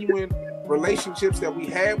from genuine relationships that we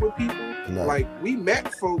had with people. Like, we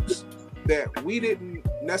met folks that we didn't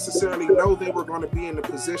necessarily know they were going to be in the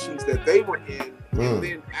positions that they were in. And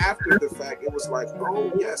then after the fact, it was like,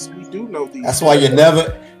 oh yes, we do know these. That's why you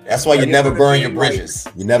never burn your bridges.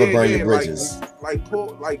 You never burn your bridges.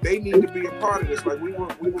 Like they need to be a part of this. Like we were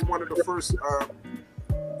one of the first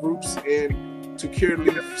groups in to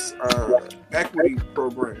Curaleaf's equity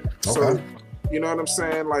program. Okay. So you know what I'm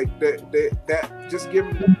saying? Like that just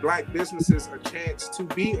giving black businesses a chance to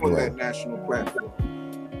be on that national platform.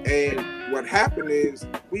 And what happened is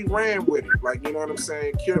we ran with it. Like, you know what I'm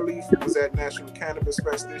saying? Curaleaf was at National Cannabis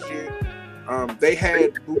Fest this year. They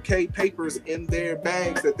had bouquet papers in their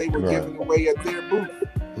bags that they were giving away at their booth.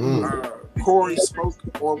 Corey spoke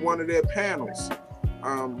on one of their panels.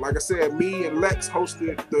 Like I said, me and Lex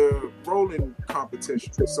hosted the rolling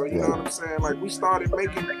competition. So, you know what I'm saying? Like, we started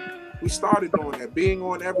doing that, being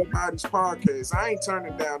on everybody's podcast. I ain't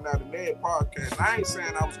turning down now the Ned podcast. I ain't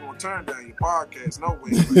saying I was going to turn down your podcast, no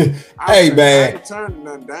way. Hey, man. I ain't turning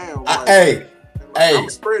nothing down. Hey. I'm going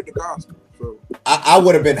to spread the gospel. So. I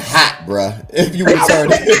would have been hot, bruh, if you would have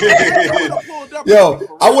turned it. Yo,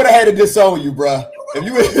 I would have had to disown you, bruh. If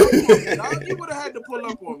you would have had to pull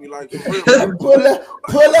up on me, like, for real.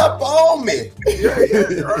 pull up on me. Yeah,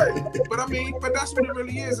 right. But that's what it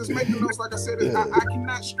really is. It's making those, like I said, I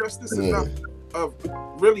cannot stress this enough of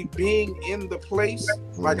really being in the place.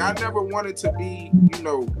 Like, I never wanted to be, you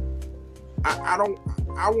know,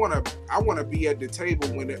 I want to be at the table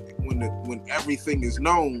when everything is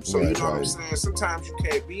known. So you know what I'm saying? Sometimes you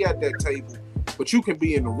can't be at that table, but you can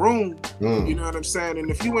be in the room. You know what I'm saying? And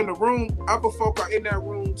if you in the room, other folk are in that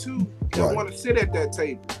room too. They want to sit at that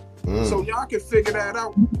table. So y'all can figure that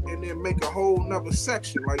out and then make a whole nother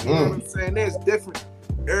section. Like, you know what I'm saying? There's different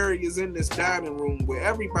areas in this dining room where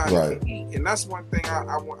everybody can eat. And that's one thing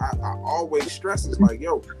I always stress is like,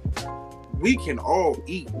 yo, we can all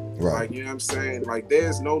eat. Like, you know what I'm saying? Like,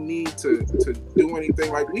 there's no need to do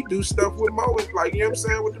anything. Like, we do stuff with Mo, like, you know what I'm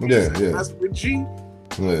saying? With the music. That's with G.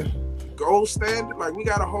 Gold standard. Like, we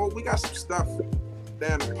got some stuff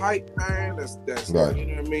down the pipe, man. That's you know what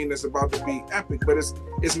I mean? That's about to be epic. But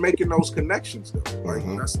it's making those connections though. Like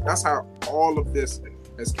that's how all of this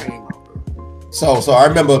has came out though. So I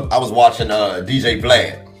remember I was watching DJ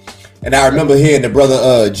Vlad, and I remember hearing the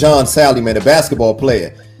brother John Sally, man, the basketball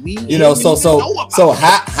player. You know, so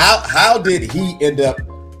how did he end up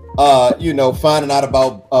finding out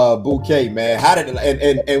about Bouquet, man? How did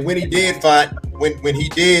and when he did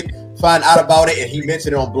find out about it and he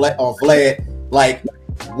mentioned it on Vlad, like,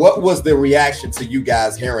 what was the reaction to you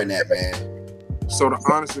guys hearing that, man? So the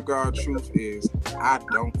honest to God truth is, I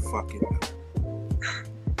don't fucking know.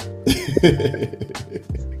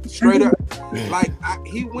 Straight up. Like,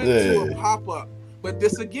 he went to a pop-up, but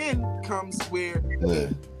this again comes where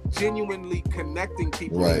genuinely connecting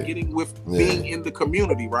people and getting with being in the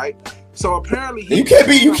community, right? So apparently you can't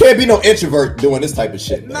be no introvert doing this type of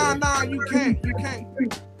shit. Nah, you can't.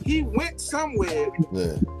 He went somewhere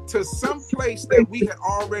to some place that we had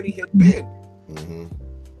already been.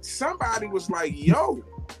 Somebody was like, yo,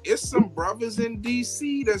 it's some brothers in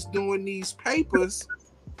DC that's doing these papers.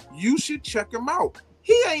 You should check them out.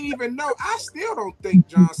 He ain't even know. I still don't think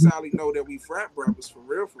John Sally know that we frat brothers for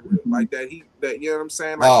real. Like that you know what I'm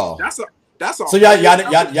saying? Like that's a. So y'all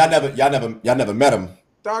never met him.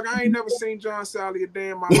 Dog, I ain't never seen John Sally a day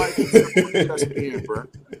in my life except for ESPN, bro.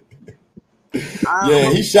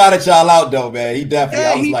 He shot at y'all out though, man. He definitely.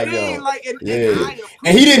 I was like, yo,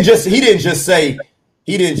 and he didn't just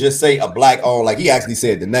say a black owned. Like, he actually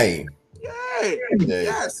said the name.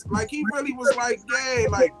 Yes. Like, he really was like,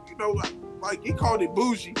 like, you know, like he called it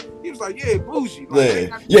bougie. He was like, yeah, bougie.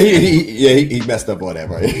 Like, he messed up on that,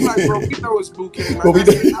 right? He's like, bro, we know it's bouquet. Like, Well, we I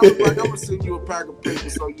was like, I'm gonna send you a pack of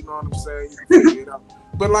papers, so you know what I'm saying. You can figure it out.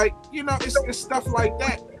 But like, you know, it's stuff like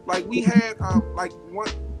that. Like we had like one,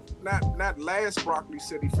 not last Broccoli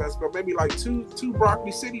City Fest, but maybe like two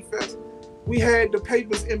Broccoli City Fest. We had the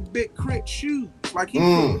papers in Big Crit shoes. Like he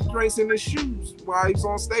put drinks in his shoes while he was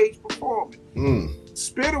on stage performing.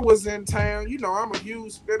 Spitter was in town. You know, I'm a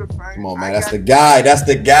huge Spitter fan. Come on, man. That's the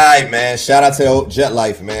guy, man. Shout out to Jet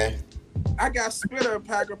Life, man. I got Spitter a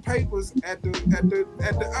pack of papers at the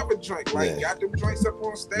other joint. Like, got them joints up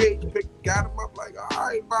on stage, got them up, like, all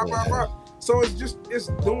right, blah, blah, blah. So it's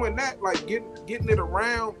doing that, like getting it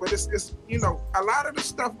around. But it's you know, a lot of the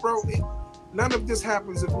stuff, bro, none of this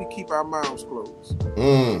happens if we keep our mouths closed.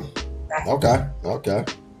 Okay.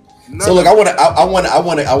 So look, I want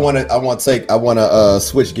to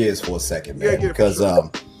switch gears for a second, man, because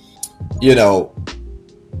you know,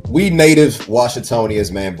 we native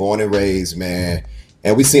Washingtonians, man, born and raised, man,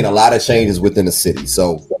 and we've seen a lot of changes within the city.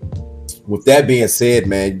 So with that being said,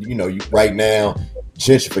 man, you know, right now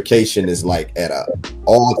gentrification is like at a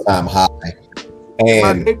all-time high. And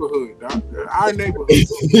my neighborhood, our neighborhood.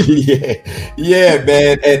 yeah,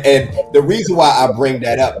 man. And the reason why I bring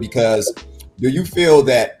that up, because do you feel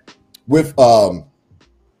that with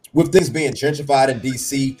things being gentrified in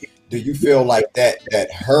DC, do you feel like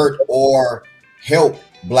that hurt or help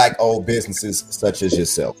Black-owned businesses such as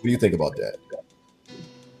yourself? What do you think about that?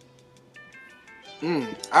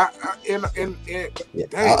 I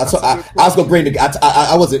was gonna bring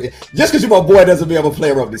I wasn't just because you're my boy doesn't mean I'm a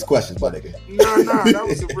player of these questions, my nigga. No, that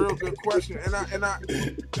was a real good question, and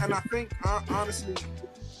I think honestly,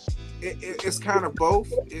 it's kind of both.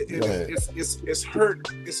 It's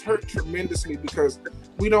hurt tremendously because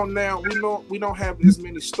we don't have as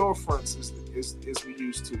many storefronts as we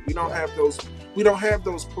used to. We don't have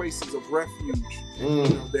those places of refuge, you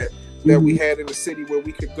know, that we had in the city where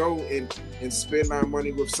we could go and spend our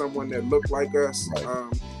money with someone that looked like us.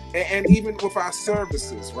 Right. And even with our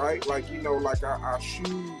services, right? Like, you know, like our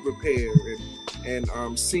shoe repair and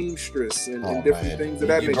seamstress and different things of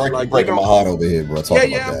that nature. You're breaking my heart over here, bro.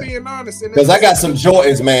 I'm being honest. Because I got some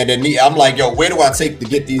Jordans, man, I'm like, yo, where do I take to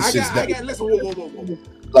get these shits done? Listen, whoa.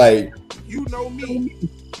 Like, you know me.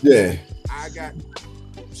 Yeah. I got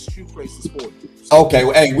shoe places for you. Okay,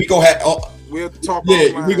 well, hey, we gonna have. We'll talk.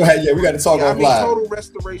 Yeah, we got to talk offline. I mean, total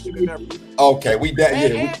restoration and everything. Okay,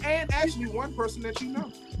 and actually one person that you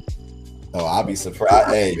know. Oh, I'll be surprised.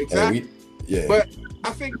 Hey, exactly. But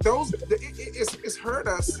I think it's hurt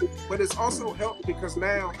us, but it's also helped because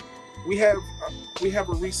now we have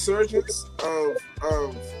a resurgence of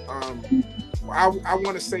I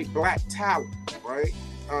want to say Black talent, right?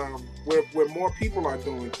 Where more people are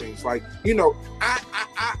doing things like, you know, I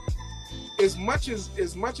as much as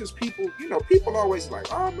people, you know, people always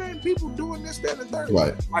like, oh man, people doing this, that, and the third.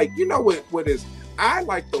 Right. Like, you know what is? I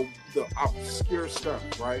like the obscure stuff,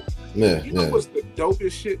 right? Yeah. You know what's the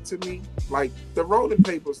dopest shit to me? Like the rolling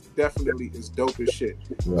papers definitely is dope as shit.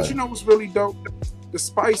 Right. But you know what's really dope? The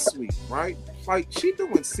Spice Suite, right? Like she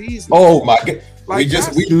doing seasons. Oh my god! Like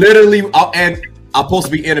we literally and I'm supposed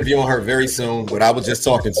to be interviewing her very soon, but I was just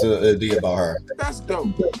talking to D about her. That's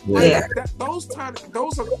dope. Yeah. Those are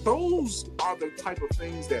the type of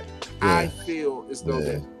things that I feel as though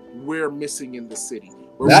that we're missing in the city.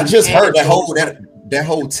 Not just her, that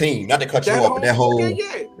whole team. Not to cut you off, but that whole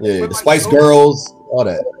the like Spice Girls, all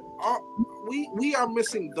that. We are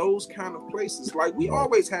missing those kind of places. Like we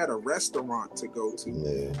always had a restaurant to go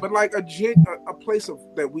to, but like a place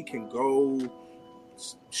that we can go.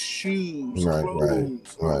 Shoes,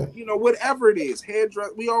 clothes, you know, whatever it is, hairdress.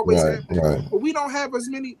 We always have that, but we don't have as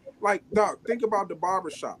many. Like, dog, think about the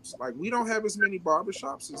barbershops. Like, we don't have as many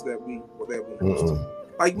barbershops as that we used to.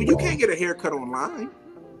 Like, you can't get a haircut online.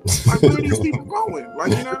 Like, where are these people going?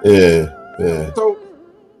 Like, you know? Yeah. So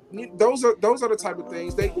those are the type of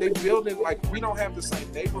things they building. Like, we don't have the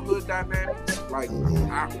same neighborhood dynamics. Like,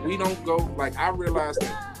 we don't go. Like, I realized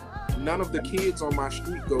that. None of the kids on my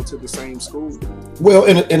street go to the same school. Well,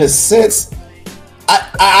 in a sense,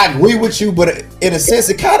 I agree with you, but in a sense,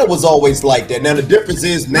 it kind of was always like that. Now the difference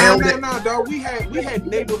is now dog. We had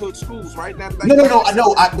neighborhood schools, right? Now, like, no. I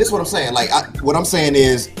know. This is what I'm saying. Like, what I'm saying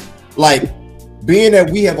is, like, being that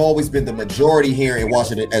we have always been the majority here in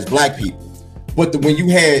Washington as Black people, but when you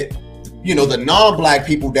had, you know, the non-Black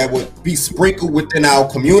people that would be sprinkled within our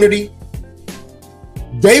community.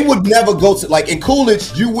 They would never go to, like, in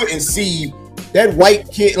Coolidge, you wouldn't see that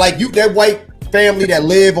white kid, like that white family that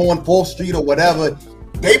live on 4th Street or whatever.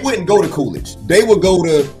 They wouldn't go to Coolidge. They would go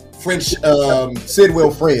to French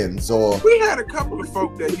Sidwell friends, or we had a couple of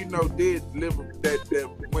folk that did live that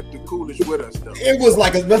went to Coolidge with us though. It was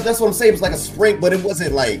like that's what I'm saying. It was like a spring, but it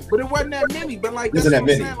wasn't like. But it wasn't that many. But like that's what I'm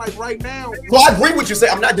saying. Like right now. So I agree with you. Say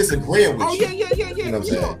I'm not disagreeing with you. Yeah. You know what I'm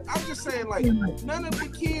saying? I'm just saying like none of the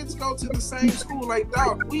kids go to the same school. Like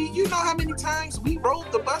dog, you know how many times we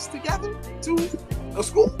rode the bus together to a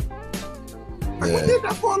school? Like we did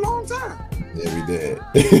that for a long time. Yeah, we did.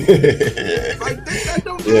 Like they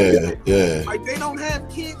don't. Yeah. Like they don't have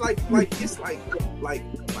kids. Like it's like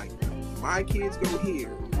my kids go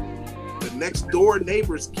here. The next door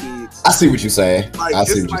neighbor's kids. I see what you're saying. Like, I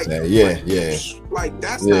see what you're saying. Yeah. Like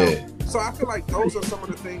that's how. So I feel like those are some of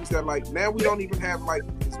the things that like now we don't even have like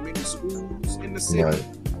as many schools in the city. Right.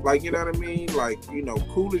 Like, you know what I mean? Like,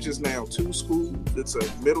 Coolidge is now 2 schools. It's a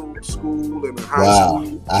middle school and a high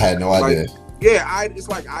school. I had no idea. Yeah, it's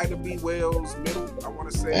like Ida B. Wells Middle, I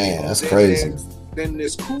want to say. Man, that's crazy. Then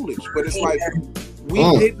there's Coolidge. But it's like, we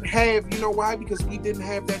didn't have, you know why? Because we didn't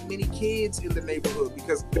have that many kids in the neighborhood.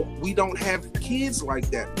 Because we don't have kids like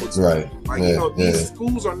that. Right. Like, these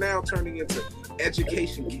schools are now turning into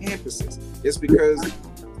education campuses. It's because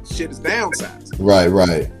shit is downsized. Right.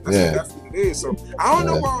 That's what it is. So I don't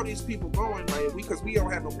know where all these people going, man, because we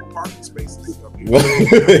don't have no more parking spaces.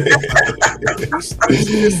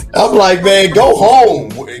 I'm like, man, go home.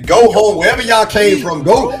 Go home. Wherever y'all came from,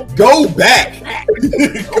 go back.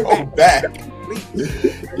 Go back.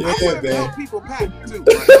 Yeah, man. People packing too.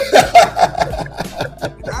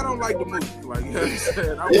 I don't like the move. Like, you know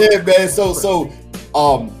what I'm saying? Man. So,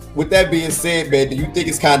 with that being said, man, do you think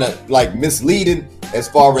it's kind of like misleading as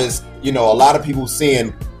far as, a lot of people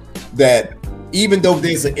seeing that even though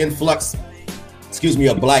there's an influx, of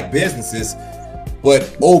black businesses,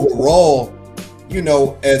 but overall,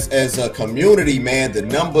 as a community, man, the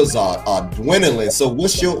numbers are dwindling. So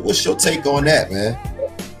what's your take on that, man?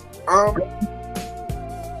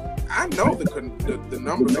 I know the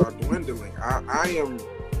numbers are dwindling. I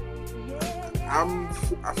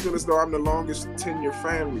feel as though I'm the longest tenure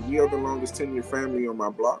family. We are the longest tenure family on my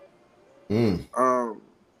block. And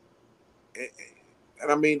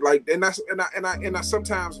I mean, like, and I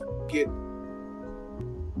sometimes get,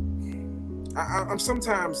 I'm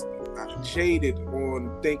sometimes jaded on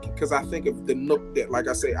thinking, because I think of the nook that, like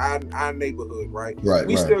I say, our neighborhood, right?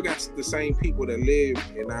 We still got the same people that live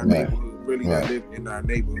in our neighborhood, that live in our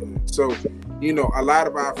neighborhood. So, a lot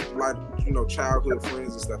of our childhood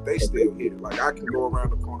friends and stuff, they still here. Like, I can go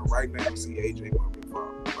around the corner right now and see AJ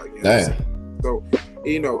Mom. Like, so,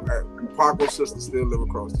 Paco's sister still live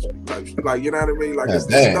across the street type shit. Like, you know what I mean? Like, it's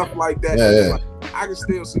stuff like that. Like, I can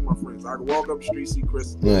still see my friends. I can walk up the street, see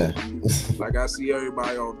Chris. Like, I see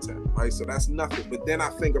everybody all the time. Right? So that's nothing. But then I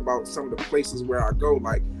think about some of the places where I go.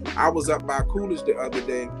 Like, I was up by Coolidge the other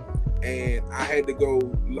day, and I had to go,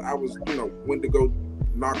 went to go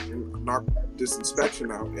knock this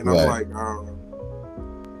inspection out. And I'm like,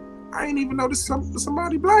 I ain't even noticed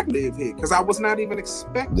somebody black live here, because I was not even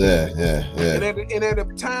expecting. Yeah. And at the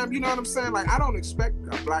time, you know what I'm saying? Like, I don't expect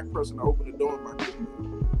a black person to open the door in my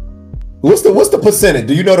neighborhood. What's the percentage?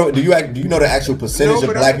 Do you know the actual percentage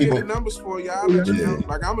of black people? The numbers for you. I'll let you know.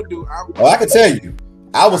 Like, I'm gonna do. I can tell you.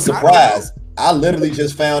 I was surprised. I literally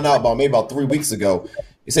just found out about 3 weeks ago.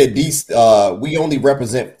 It said we only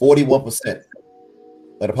represent 41%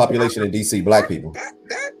 of the population in DC, black people.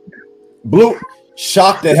 Blue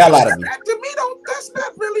shocked the hell out of me. To me, that's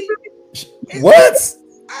not really. What?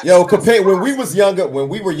 Yo, compared when we were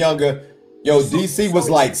younger, DC was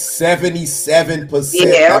like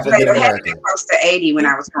 77% African American. Close to 80 when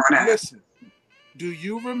I was growing up. Listen, do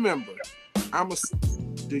you remember?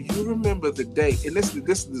 Do you remember the day? And this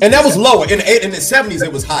and that was lower. In the 70s,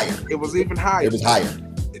 it was higher. It was even higher. It was higher.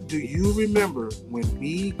 Do you remember when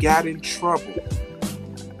we got in trouble?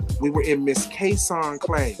 We were in Miss Kason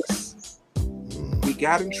class. We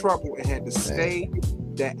got in trouble and had to stay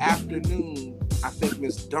that afternoon. I think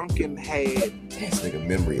Miss Duncan had. This nigga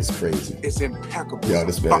memory is crazy. It's impeccable. Yo,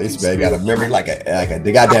 this man got a memory like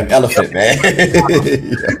the goddamn elephant, man.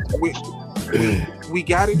 We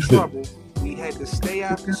got in trouble. We had to stay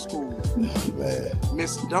after school.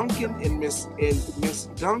 Miss Duncan and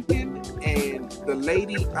the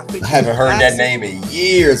lady, I think I haven't heard that name in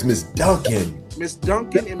years. Miss Duncan. Miss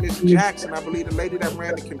Duncan and Miss Jackson, I believe the lady that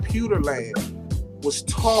ran the computer lab, was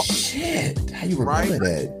talking. Shit, how you remember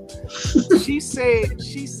that? She said,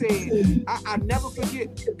 I never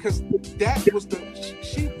forget, because that was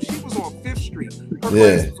she was on 5th Street. Her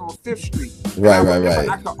place was on 5th Street. Right.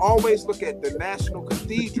 I could always look at the National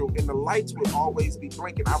Cathedral and the lights would always be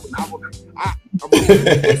blinking. I would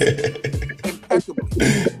impeccably.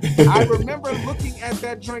 I remember looking at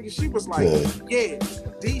that drink and she was like, yeah,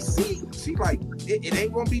 DC. She like, it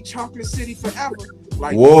ain't gonna be Chocolate City forever.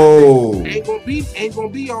 Like, whoa, ain't gonna be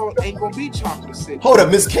Chocolate City. Hold up,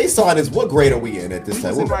 Miss K-Son is what grade are we in at this We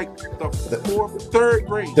time? was in like third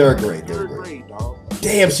grade. Third grade, dog.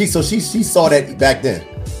 Damn, she saw that back then.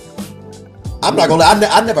 I'm not gonna lie,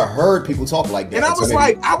 I never heard people talk like that. And I was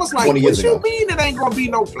like, what you mean it ain't gonna be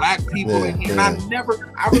no black people in here? And I remember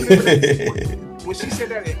when she said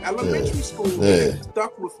that in elementary school, it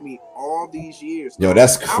stuck with me all these years. Yo,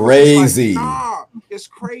 that's crazy. Like, nah, it's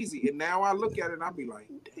crazy. And now I look at it and I be like,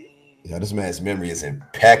 damn. Yo, this man's memory is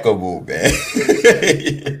impeccable, man.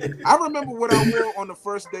 I remember what I wore on the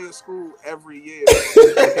first day of school every year.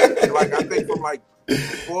 Like I think from like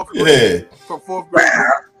fourth grade. From fourth grade.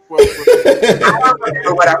 I don't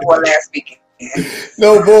remember what I wore last weekend.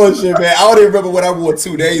 No bullshit, man. I don't even remember what I wore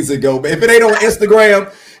 2 days ago. But if it ain't on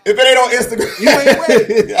Instagram, you ain't wear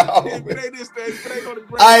it.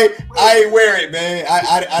 I ain't wear it, man.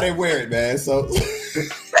 I didn't wear it, man. So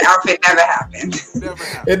the outfit never happened.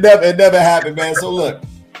 It never happened, man. So look,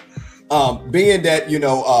 being that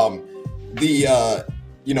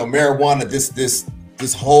marijuana,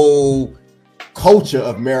 this whole culture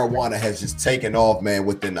of marijuana has just taken off, man,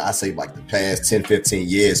 within, I say, like the past 10, 15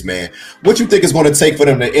 years, man. What you think it's going to take for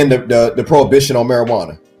them to end the prohibition on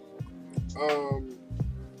marijuana?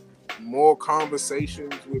 More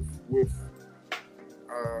conversations with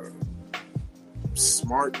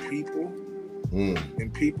smart people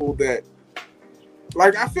and people that,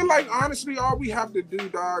 like, I feel like, honestly, all we have to do,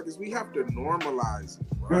 dog, is we have to normalize it,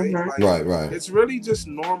 right? Mm-hmm. Like, Right. It's really just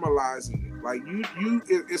normalizing it. Like,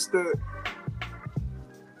 it's the,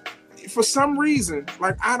 for some reason,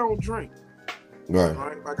 like, I don't drink. Right?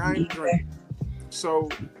 Like, I ain't drink. So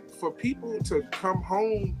for people to come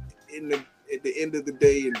home at the end of the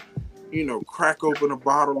day and, crack open a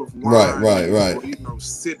bottle of wine, right. Or,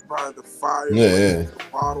 sit by the fire with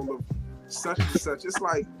a bottle of such and such. It's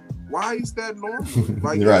like, why is that normal?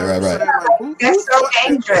 Like, right. Like, that's so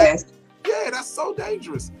dangerous. Yeah, that's so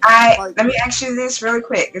dangerous. Let me ask you this really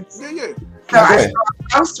quick. So I saw a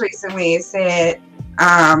post recently. It said,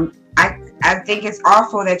 I think it's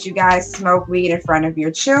awful that you guys smoke weed in front of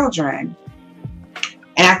your children.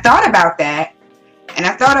 And I thought about that. And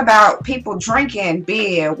I thought about people drinking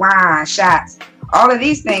beer, wine, shots, all of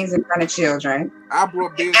these things in front of children.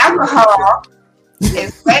 Alcohol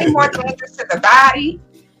is way more dangerous to the body,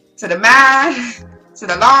 to the mind, to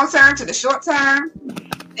the long term, to the short term,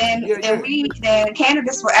 than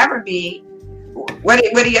cannabis will ever be. What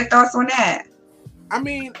are your thoughts on that? I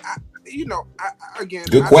mean, again,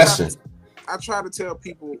 good question. I try to tell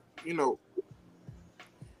people,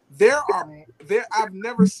 I've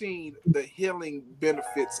never seen the healing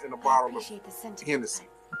benefits in a bottle of Hennessy.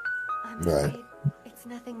 Right. It's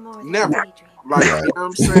nothing more. Never. Like, you know what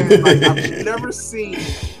I'm saying? Like, I've never seen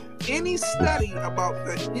any study about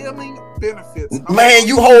the healing benefits. Man,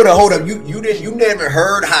 you hold up. You never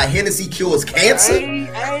heard how Hennessy cures cancer?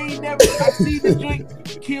 I ain't never. I see the drink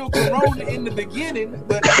kill corona in the beginning,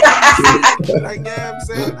 but like, yeah, I'm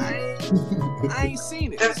saying I ain't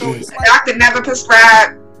seen it. So it's like, doctor never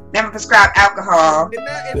prescribed alcohol. And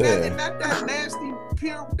that nasty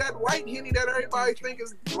pure, that white Henny that everybody think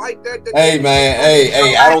is like that. Hey man,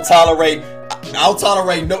 hey, I don't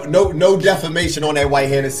tolerate no defamation on that white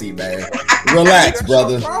Hennessy, man. Relax,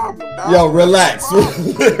 brother. Problem, yo, relax. Come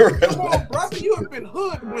on, brother, you have been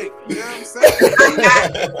hoodwinked. You know what I'm saying?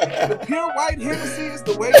 The pure white Hennessy is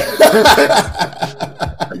the way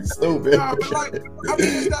You stupid. Nah, but like, I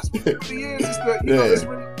mean, that's what it really is. It's the, it's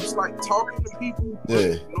really just like talking to people,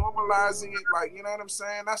 normalizing it. Like, you know what I'm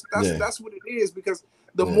saying? That's what it is. Because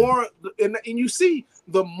the more, and you see,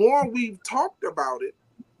 the more we've talked about it,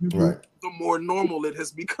 right, the more normal it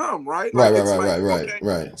has become, right? Right, Like,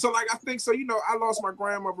 right. So, like, I think so. I lost my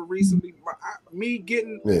grandmother recently.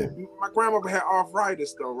 My grandmother had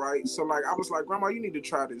arthritis, though, right? So, like, I was like, Grandma, you need to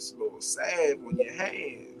try this little salve on your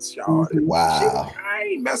hands, y'all. Wow. I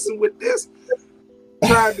ain't messing with this.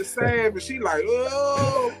 Tried the salve, and she like,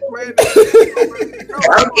 oh, man,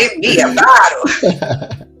 Don't give me a bottle.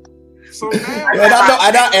 So now,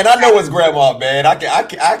 and I know it's grandma, man. I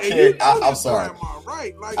can't. I'm sorry. Grandma,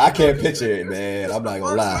 right? Like, I can't picture it, man. I'm not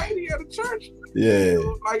gonna lie. Lady at the church, yeah.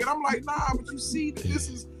 Like, and I'm like, nah, but you see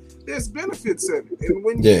that there's benefits in it, and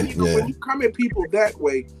when when you come at people that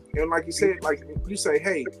way, and like you said, like you say,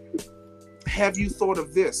 hey, have you thought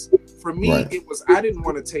of this? For me, it was, I didn't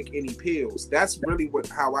want to take any pills. That's really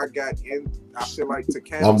how I got in. I feel like to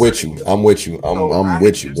cannabis. I'm with you. I'm with you, brother. I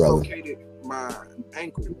dislocated my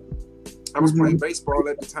ankle. I was playing baseball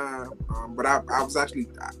at the time, but I was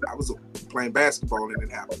playing basketball and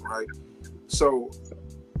it happened, right? So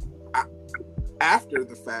after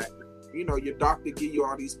the fact, you know, your doctor give you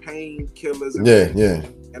all these painkillers. And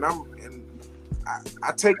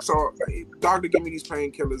I take, doctor give me these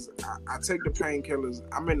painkillers. I take the painkillers.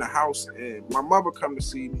 I'm in the house and my mother come to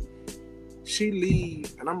see me. She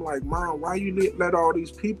leave and I'm like, Mom, why you let all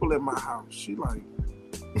these people in my house? She like,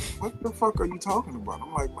 what the fuck are you talking about?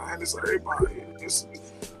 I'm like, man, it's everybody. It's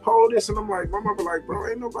hold this. And I'm like, my mother like, bro,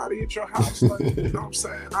 ain't nobody at your house. Like, you know what I'm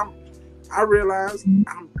saying? I realized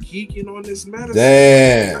I'm geeking on this medicine.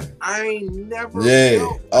 Damn. I ain't never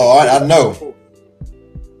felt I know. Before.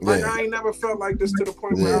 Like, I ain't never felt like this to the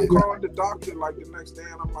point where I called the doctor like the next day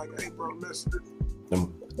and I'm like, hey, bro, listen.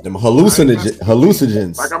 Them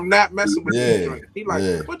hallucinogens. Like, I'm not messing with these drinks. He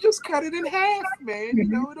like, well, just cut it in half, man. You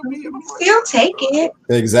know, it'll be. Like, still take it.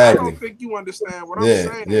 Exactly. I don't think you understand what I'm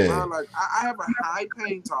saying, bro. Like, I have a high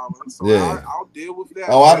pain tolerance, so I'll deal with that.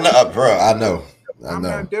 Oh, I know, bro. I know. I'm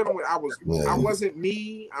not dealing with. I wasn't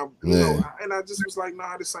me. You know, and I just was like,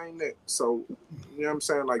 nah, this ain't it. So, you know what I'm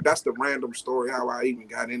saying? Like, that's the random story how I even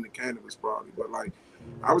got into cannabis, probably. But like,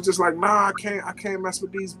 I was just like, nah, I can't mess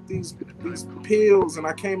with these pills, and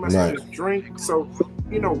I can't mess with this drink. So,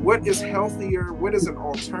 you know, what is healthier? What is an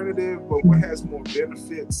alternative? But what has more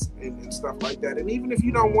benefits and stuff like that? And even if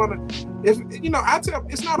you don't want to, if you know, I tell,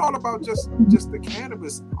 it's not all about just the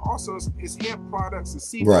cannabis. Also, it's hemp products and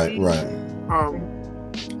CBD. Right.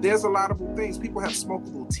 There's a lot of things. People have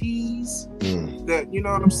smokable teas that, you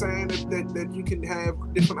know what I'm saying, that you can have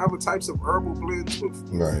different other types of herbal blends with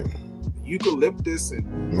eucalyptus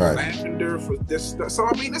and lavender for this stuff. So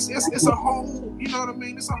I mean, it's a whole, you know what I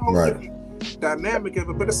mean? It's a whole different dynamic of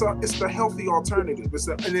it, but it's the healthy alternative. It's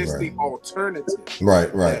the alternative.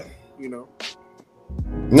 Right. That, you know.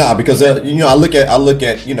 Nah, because you know, I look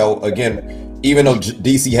at you know, again, even though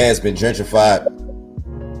DC has been gentrified,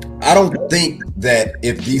 I don't think that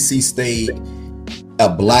if DC stayed a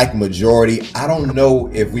black majority, I don't know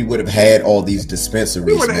if we would have had all these dispensaries.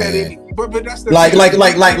 We would have had any, but that's the like.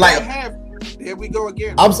 There we go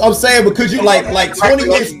again. I'm saying, because you like 20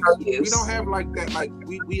 years. We don't have like that. Like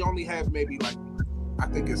we only have maybe like, I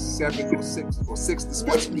think it's 7 or 6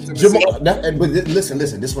 dispensaries. But listen.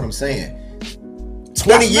 This is what I'm saying.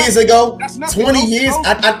 20 years ago, 20 years.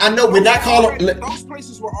 I know we're not calling. Those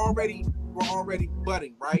places were already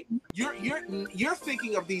budding, right? You're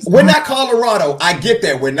thinking of these. We're not Colorado. I get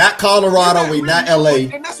that. We're not Colorado. We're not LA.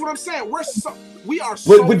 And that's what I'm saying. We are.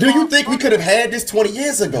 But do you think we could have had this 20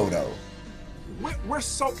 years ago, though? We're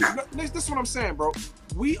so. This is what I'm saying, bro.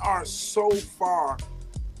 We are so far.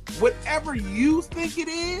 Whatever you think it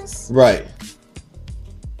is, right?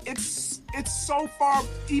 It's so far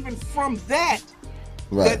even from that.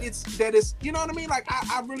 Right. That is. You know what I mean? Like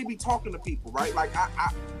I really be talking to people, right? Like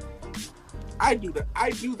I do the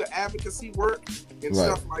advocacy work and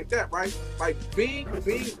stuff like that, right? Like being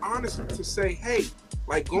honest to say, hey,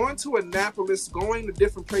 like going to Annapolis, going to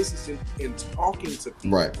different places and talking to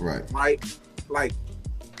people. Right. Like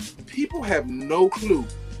people have no clue.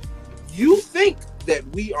 You think that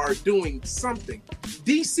we are doing something.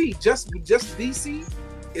 DC, just DC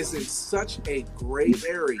is in such a gray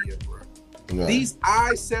area, bro. Right. These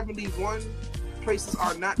I-71 places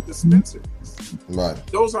are not dispensaries. Right.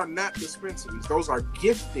 Those are not dispensaries. Those are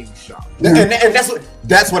gifting shops. And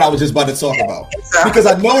that's what I was just about to talk about. Because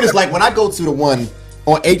I noticed, like, when I go to the one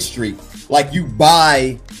on 8th Street, like, you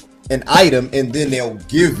buy an item and then they'll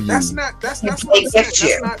give you. That's what I'm saying.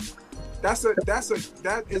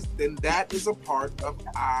 That is a part of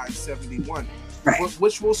I-71,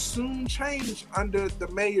 which will soon change under the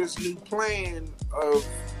mayor's new plan of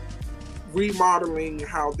remodeling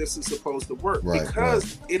how this is supposed to work,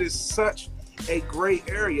 because it is such a gray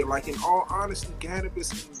area. Like, in all honesty,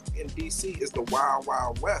 cannabis in DC is the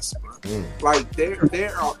wild west, bro. Like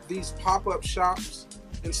there are these pop-up shops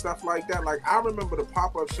and stuff like that. Like, I remember the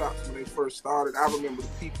pop-up shops when they first started. I remember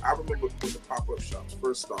when the pop-up shops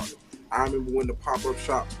first started. I remember when the pop-up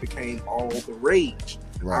shops became all the rage.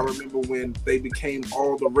 I remember when they became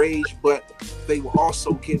all the rage, but they were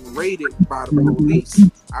also getting raided by the police.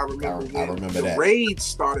 I remember when the raids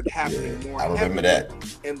started happening more. I remember that.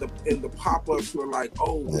 And the pop-ups were like,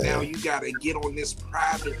 oh, now you got to get on this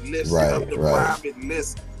private list of the private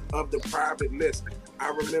list of the private list. I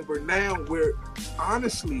remember now where,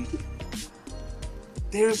 honestly,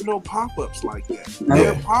 there's no pop-ups like that.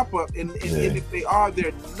 They're pop-up, and if they are,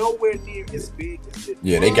 they're nowhere near as big as it was.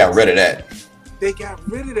 They got rid of that. They got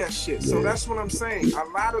rid of that shit. So that's what I'm saying. A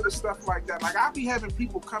lot of the stuff like that, like, I be having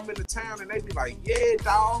people come into town and they be like, yeah,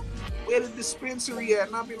 dog, where the dispensary at?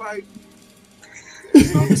 And I'll be like,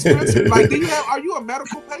 so expensive. Like, are you a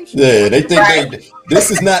medical patient? Yeah, they think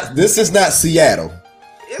this is not Seattle.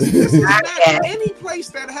 It's not any place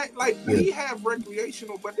that we have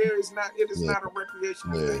recreational, but it is not a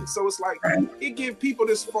recreational thing. So it's like it give people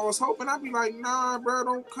this false hope, and I be like, nah, bro,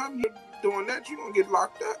 don't come here doing that. You gonna get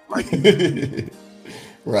locked up. Like,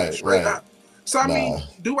 right. Up. So I mean,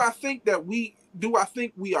 do I think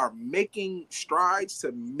we are making strides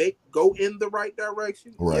to go in the right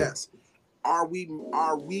direction? Right. Yes. Are we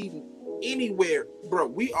anywhere, bro?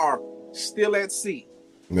 We are still at sea.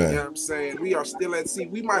 Right. You know what I'm saying? We are still at sea.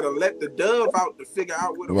 We might have let the dove out to figure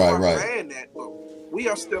out where the fuck land at, but we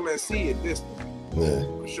are still at sea at this point. Yeah.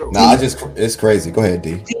 For sure. Nah, it's crazy. Go ahead,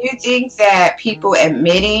 D. Do you think that people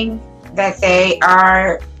admitting that they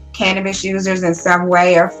are cannabis users in some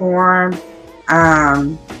way or form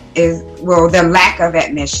the lack of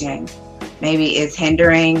admission maybe is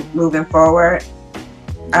hindering moving forward?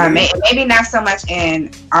 Maybe not so much in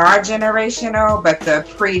our generational, but the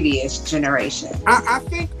previous generation. I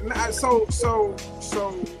think so.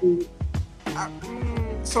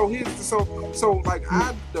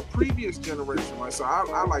 The previous generation, right? So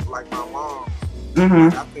I like my mom.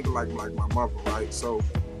 Mm-hmm. I think like my mother, right? So,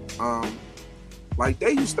 like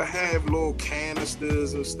they used to have little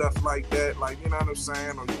canisters and stuff like that, like, you know what I'm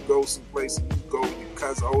saying? Or you go someplace and you go to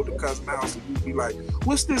your older cousin house and you be like,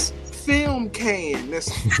 what's this film can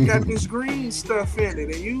that's got this green stuff in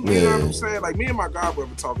it? And you know what I'm saying? Like me and my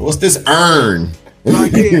godbrother talk about what's this urn?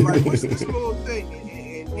 Like, what's this little thing?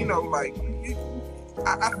 And you know, like,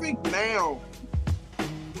 I think now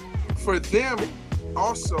for them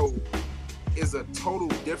also is a total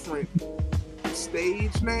different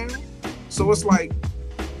stage now. So it's like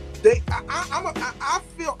I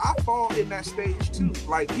feel I fall in that stage too.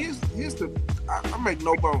 Like I make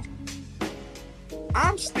no bones.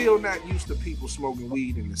 I'm still not used to people smoking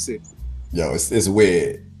weed in the city. Yo, it's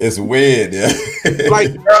weird. It's weird, yeah.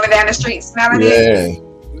 Like rolling down the street smelling it.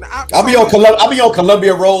 I'll be on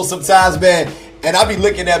Columbia Road sometimes, man, and I'll be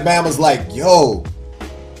looking at Bama's like, yo,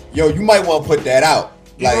 you might want to put that out.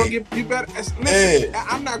 You better. Listen,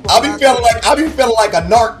 I'm not. I'll be feeling like a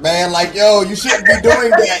narc, man. Like, yo, you shouldn't be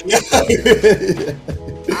doing that.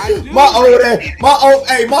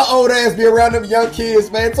 My old ass be around them young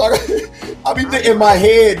kids, man. I'll be thinking in my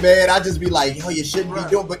head, man. I just be like, yo, you shouldn't be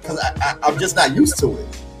doing, because I'm just not used to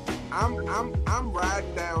it. I'm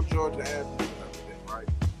riding down Georgia Avenue the other day, right?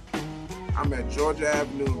 I'm at Georgia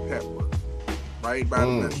Avenue in Petworth, right by the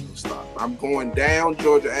National Stop. I'm going down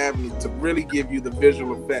Georgia Avenue to really give you the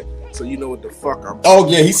visual effect, so you know what the fuck I'm doing. Oh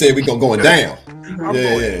yeah, he said we going down. I'm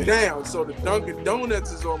going down. So the Dunkin'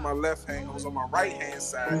 Donuts is on my left hand, was on my right hand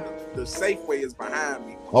side. The Safeway is behind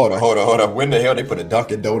me. Hold on. When the hell they put a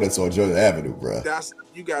Dunkin' Donuts on Georgia Avenue, bro?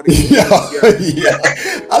 You gotta get yeah.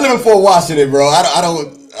 I live in Fort Washington, bro.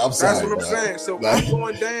 I'm sorry. That's what I'm saying. So like, I'm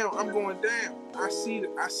going down. I see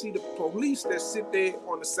the police that sit there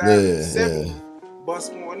on the side of the 7 bus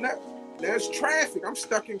going up. There's traffic. I'm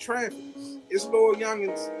stuck in traffic. It's little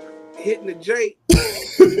youngins hitting the J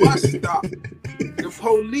bus stop. The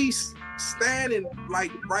police standing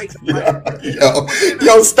like right.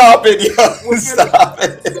 Yo, stop it, yo, stop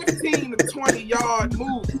it. 15 to 20 yard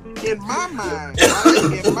move. In my mind,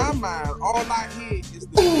 all I hear is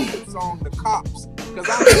the theme song, The Cops. Because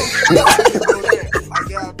I know that. Like,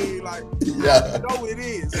 yeah, I mean, like, I know it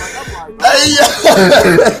is. Like, I'm like,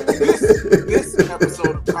 this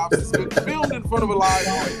episode of Cops has been filmed in front of a live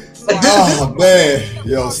audience. So oh, man.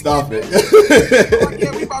 Yo, stop it. Like,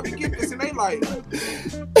 yeah, we about to get this. And they like,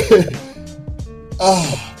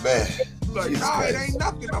 oh, man. Like, nah, it ain't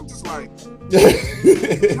nothing. I'm just like,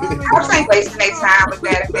 I'm wasting their time with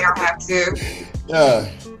that if they don't have to. Yeah.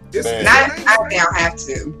 Not if they don't have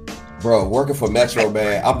to. Bro, working for Metro,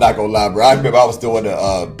 man, I'm not gonna lie, bro. I remember I was doing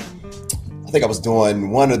I think I was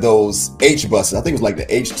doing one of those H buses. I think it was like the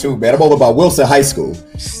H2, man. I'm over by Wilson High School.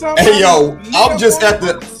 Hey, yo, I'm just at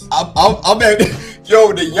the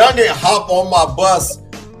youngin hop on my bus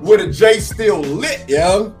with a J still lit,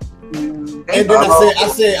 yo. And then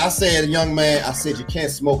I said, young man, I said, you can't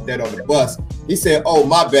smoke that on the bus. He said, oh,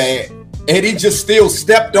 my bad. And he just still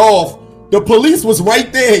stepped off. The police was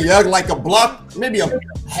right there, young, like a block, maybe a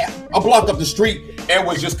block up the street, and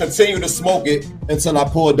was just continuing to smoke it until I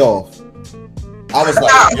pulled off. I was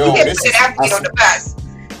like, yo, this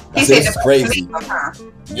is crazy.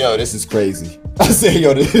 Yo, this is crazy. I said,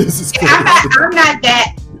 yo, this is crazy. I'm not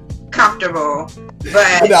that comfortable,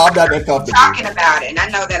 but no, I'm not that comfortable talking about it. And I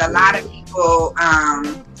know that a lot of people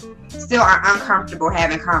still are uncomfortable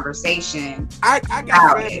having conversation. I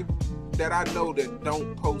got friends that I know that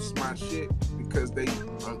don't post my shit because they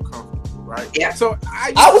uncomfortable. right? Yeah. So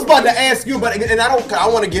I was about to ask you, but and I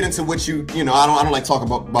want to get into what I don't like talking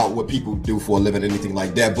about what people do for a living, anything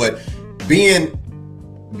like that. But being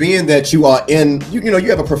that you are in, you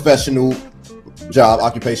have a professional job,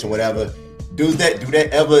 occupation, whatever. Do that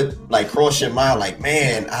ever like cross your mind? Like,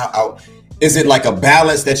 man, is it like a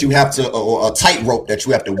balance that you have to, or a tightrope that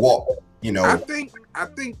you have to walk? I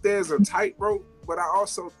think there's a tightrope, but I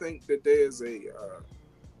also think that there's a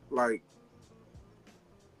like,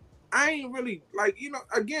 I ain't really like,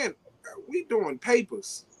 again, we doing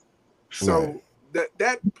papers, so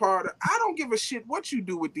that part I don't give a shit what you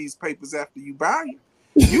do with these papers after you buy them.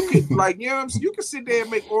 You can you can sit there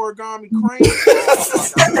and make origami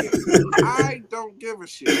cranes. I don't give a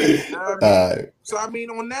shit. So I mean,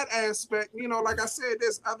 on that aspect, like I said,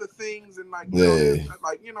 there's other things and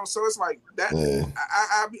so it's like that.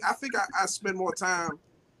 I think I spend more time.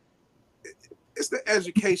 It's the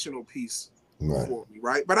educational piece for me,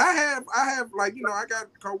 right? But I have I got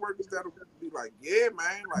coworkers that'll be like, yeah,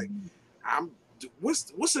 man, like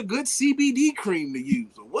what's a good CBD cream to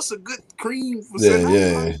use, or what's a good cream for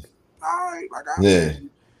like, all right, like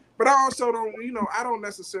but I also don't, I don't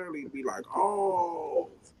necessarily be like, oh,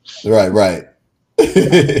 right.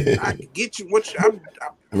 I can get you I'm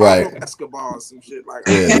right. Escobar or some shit like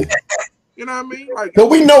you know what I mean? Like, but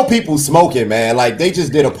we know people smoking, man. Like they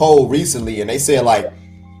just did a poll recently, and they said like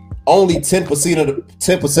only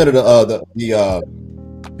 10% of the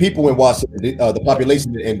people in Washington, the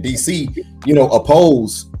population in DC,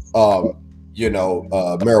 oppose marijuana.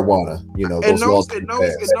 And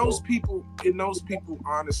those people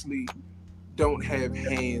honestly don't have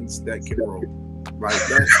hands that can roll. Like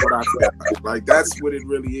that's what I feel like that's what it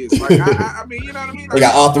really is. Like I mean, you know what I mean? Like, they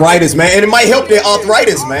got arthritis, man, and it might help their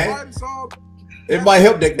arthritis, man. It might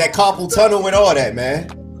help that carpal tunnel and all that, man.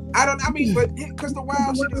 But because the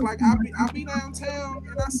wild shit is like, I be downtown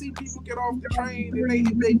and I see people get off the train and they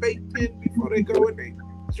hit their vape pen before they go and they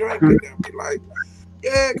drink it and be like,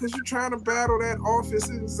 yeah, because you're trying to battle that office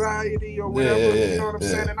anxiety or whatever, you know what I'm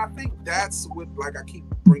saying? And I think that's what, like, I keep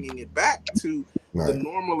bringing it back to the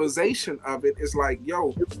normalization of it. Is like,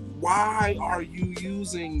 yo, why are you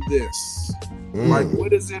using this? Like,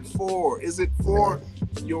 what is it for? Is it for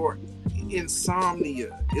your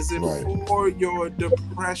insomnia? Is it for your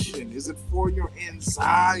depression? Is it for your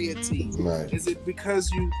anxiety? Is it because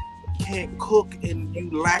you can't cook and you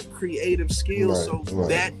lack creative skills, so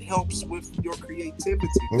that helps with your creativity?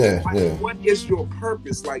 What is your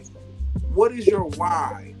purpose? Like, what is your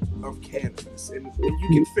why of cannabis? And when you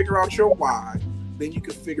can figure out your why, then you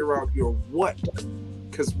can figure out your what,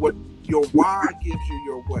 because what your why gives you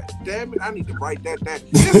your what. Damn it, I need to write that down.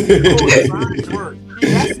 That's it right there.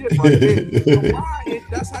 Your why,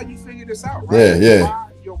 that's how you figure this out, right?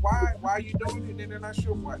 Your why you doing it, and then that's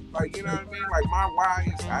your what. Like, you know what I mean? Like, my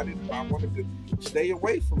why is I wanted to stay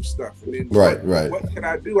away from stuff. And then what can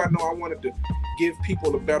I do? I know I wanted to give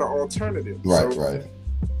people a better alternative. Right.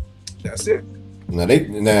 That's it.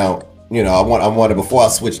 Now, I wanted before I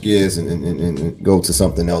switch gears and go to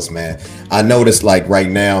something else, man. I noticed like right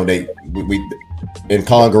now we in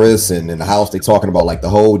Congress and in the House, they talking about like the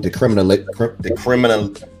whole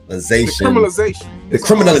decriminalization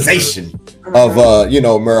of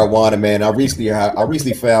marijuana, man. I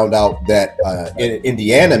recently found out that in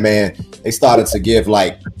Indiana, man, they started to give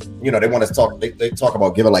like, they want to talk. They talk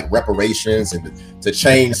about giving like reparations and to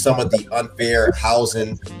change some of the unfair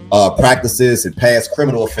housing practices and past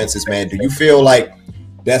criminal offenses, man. Do you feel like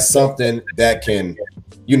that's something that can,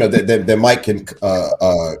 that might can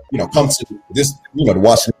come to this, the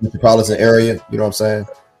Washington metropolitan area? You know what I'm saying?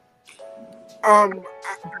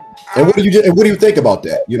 And what do you think about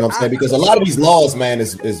that? You know what I'm saying? Because a lot of these laws, man,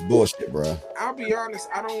 is bullshit, bro. I'll be honest.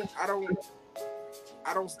 I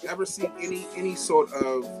don't ever see any sort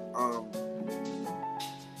of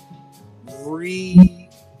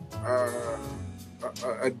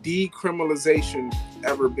a decriminalization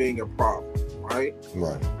ever being a problem, right?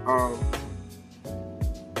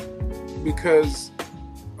 Because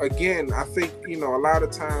again, I think a lot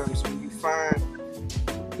of times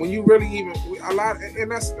when you really even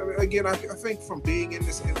and that's again, I think from being in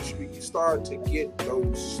this industry, you start to get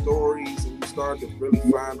those stories and you start to really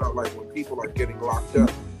find out like when people are getting locked up,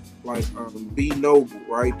 like B. Noble,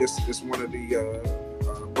 right? This one of the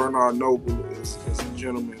Bernard Noble is a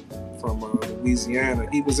gentleman from Louisiana.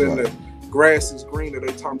 He was in the Grass is Greener.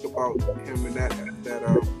 They talked about him in that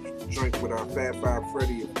joint with Fab Five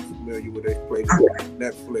Freddy. If you're familiar with it, played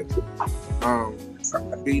Netflix.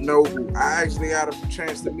 B. Noble, I actually had a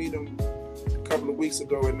chance to meet him a couple of weeks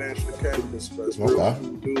ago at National Cannabis Fest. Real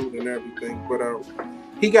cool dude and everything, but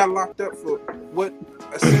he got locked up for what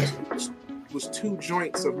essentially was was 2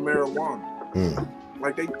 joints of marijuana.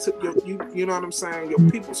 Like they took you know what I'm saying, your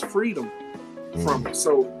people's freedom from it.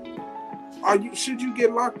 So should you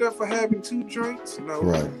get locked up for having 2 joints? No.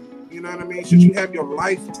 Right. You know what I mean? Should you have your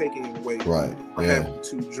life taken away right. for having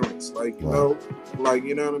 2 joints? Like, no, like,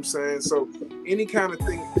 you know what I'm saying? So any kind of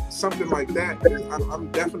thing, something like that, I'm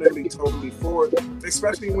definitely totally for it.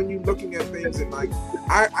 Especially when you're looking at things and like,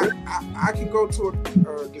 I can go to a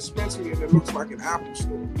dispensary and it looks like an Apple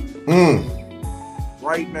store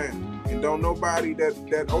right now, and don't nobody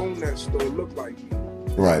that own that store look like me.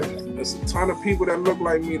 Right. There's a ton of people that look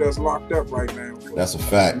like me that's locked up right now. That's a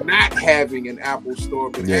fact. Not having an Apple store,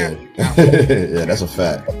 but having an Apple. Yeah, that's a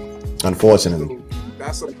fact. Unfortunately. So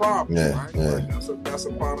that's a problem. Yeah, right? yeah. Like that's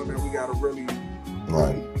a problem that we gotta really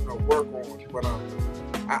work on. But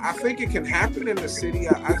I think it can happen in the city.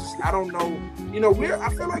 I don't know. You know, I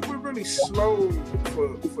feel like we're really slow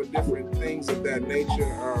for different things of that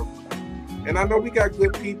nature. And I know we got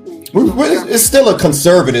good people. It's still a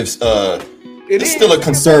conservative. It's still a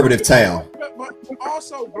conservative town. But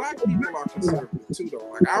also, black people are conservative too, though.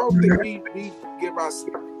 Like I don't think we give us.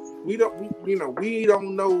 We don't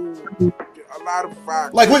know a lot of our.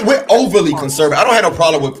 Like we're overly conservative. I don't have no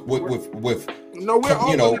problem with no, we're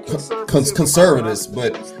conservatives,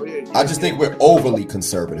 but I just think we're overly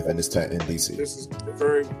conservative in this town in DC. This is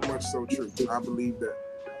very much so true. I believe that.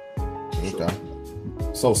 Okay.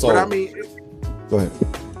 So. But I mean, go ahead.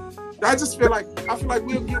 I feel like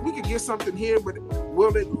we could get something here, but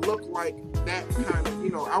will it look like that kind of,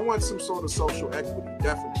 I want some sort of social equity,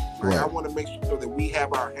 definitely. Like, I want to make sure that we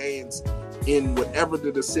have our hands in whatever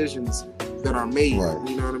the decisions that are made. Right.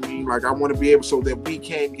 You know what I mean? Like, I want to be able so that we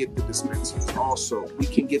can get the dispensaries also. We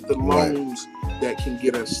can get the loans that can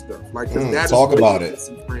get us stuff. Like, talk about it.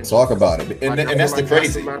 Talk about it. And that's the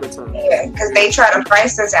crazy. Yeah, because they try to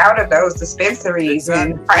price us out of those dispensaries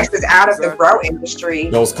and price us out of the grow industry.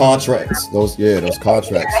 Those contracts. Those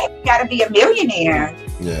contracts. You got to be a millionaire.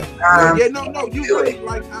 Yeah. No. You really,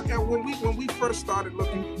 like, when we first started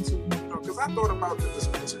looking into, because I thought about the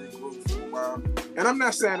dispensary group for a while, and I'm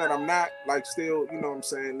not saying that I'm not like still, you know what I'm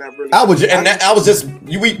saying, not really.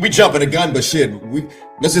 We jumping the gun, but shit,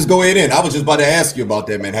 let's just go ahead in. I was just about to ask you about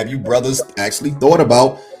that, man. Have you brothers actually thought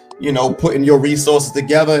about, putting your resources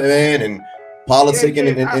together, man, and politicking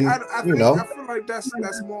and I feel like that's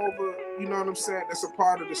more of a, you know what I'm saying, that's a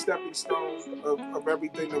part of the stepping stone of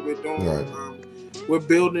everything that we're doing. Right. We're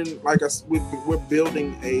building, we're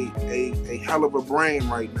building a hell of a brand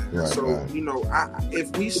right now. Right, so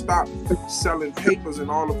if we stop selling papers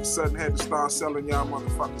and all of a sudden had to start selling y'all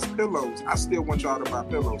motherfuckers pillows, I still want y'all to buy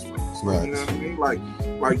pillows from us. Right. You know what I mean? Like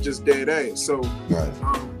just dead ass. So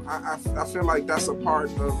I feel like that's a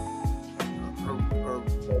part of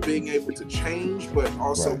being able to change, but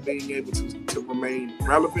also being able to remain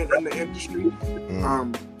relevant in the industry.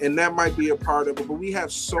 And that might be a part of it. But we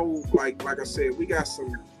have like I said, we got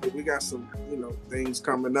some things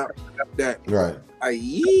coming up that like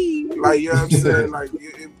you know what I'm saying, like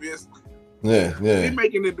it's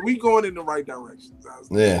we going in the right direction.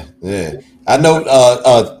 Yeah. I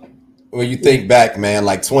know when you think back, man,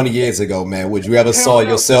 like 20 years ago, man, would you ever saw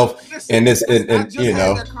yourself in this? I just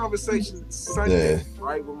had that conversation Sunday,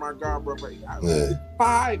 right, with my godbrother.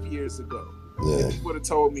 5 years ago, if you would have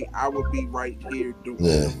told me I would be right here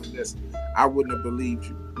doing this, I wouldn't have believed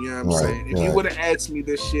you. You know what I'm saying? If you would have asked me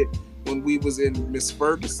this shit when we was in Miss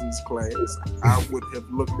Ferguson's class, I would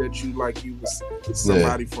have looked at you like you was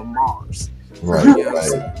somebody from Mars. Right. You know what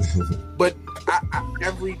I'm saying? But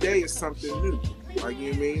every day is something new. Like,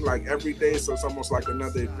 you know what I mean? Like, every day, so it's almost like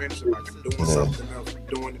another adventure. Like, I'm doing something else.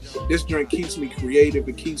 This drink keeps me creative.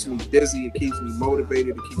 It keeps me busy. It keeps me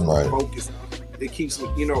motivated. It keeps me focused. It keeps me,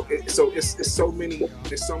 so it's so many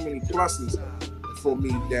pluses for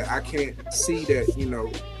me that I can't see that,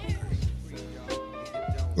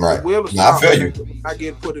 Right. I feel you. I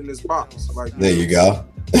get put in this box. Like, there you go.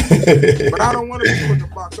 But I don't want to be put in a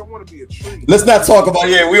box. I want to be a tree. Let's not talk about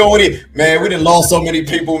we done lost so many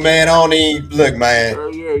people, man. I don't even look, man. I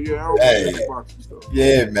don't want to box and stuff.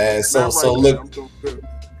 Yeah, man. So look. I'm doing good.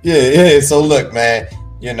 Yeah. So look, man.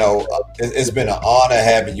 It's been an honor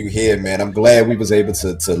having you here, man. I'm glad we was able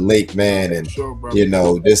to link, man, and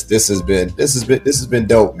this has been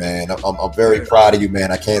dope, man. I'm very proud of you,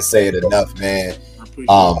 man. I can't say it enough, man.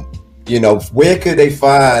 Where could they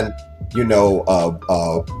find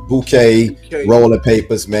Bouquet Rolling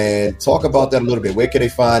Papers, man? Talk about that a little bit. Where can they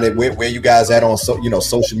find it? Where you guys at on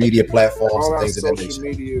social media platforms all and things of that nature? Social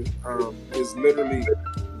media is literally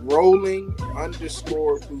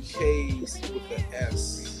rolling_bouquets with the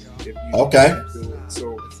S If you okay. Do it.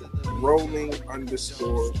 So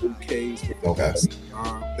rolling_bouquets. Okay.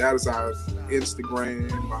 That is our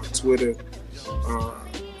Instagram, our Twitter,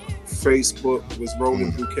 Facebook was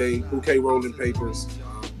Rolling Bouquet Rolling Papers.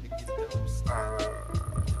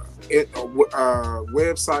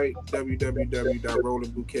 Website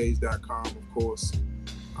www.rollingbouquets.com, of course.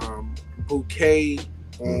 Bouquet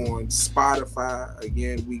on Spotify.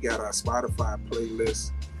 Again, we got our Spotify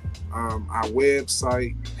playlist. Our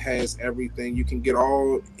website has everything. You can get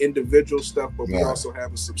all individual stuff, but we also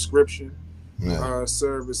have a subscription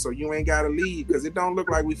service, so you ain't gotta leave, because it don't look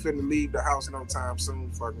like we finna leave the house no time soon.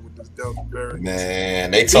 Fucking with this Delta variant.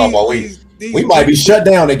 Man, they talking about we might be shut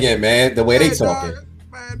down again, man. The way they talking.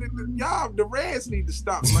 Man, y'all, the Reds need to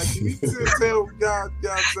stop. Like, you tell y'all don't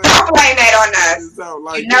blame that on us.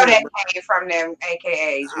 Like, you know that came from them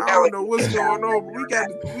AKAs. I don't know what's going on, but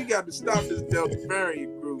we got to stop this Delta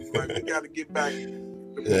variant group. Like, we got to get back.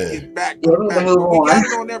 Get back. We got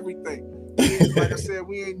it on everything. Like I said,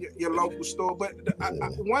 we in your local store. But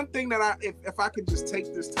one thing that if I could just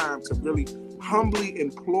take this time to really humbly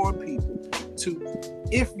implore people to,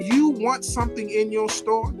 if you want something in your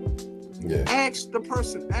store, ask the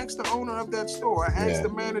owner of that store, ask the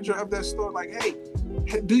manager of that store, like, hey,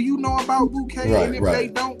 do you know about Bouquet? And if they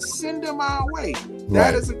don't, send them our way.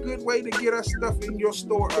 That is a good way to get us stuff in your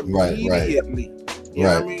store immediately. You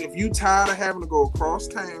know what I mean? If you tired of having to go across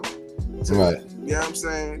town, you know what I'm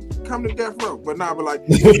saying, come to Death Row. But like,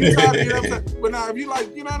 if you tired of, you know what I'm saying? But now, if you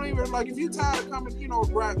like, you know what I mean? Like, if you tired of coming,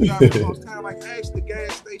 driving across town, like, ask the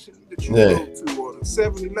gas station that you go to, or the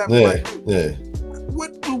 7-Eleven,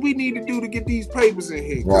 what do we need to do to get these papers in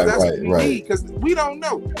here? That's what we need, because we don't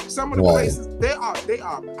know. Some of the places, they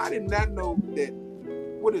are. I did not know that.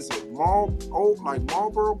 What is it?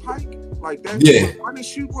 Marlboro Pike? Like that? Yeah. What the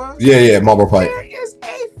shoot was? Yeah, Marlboro Pike. There is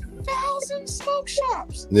 1,000 smoke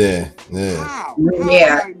shops. Yeah. How do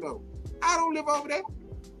I know? I don't live over there.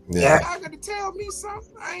 Yeah. I got to tell me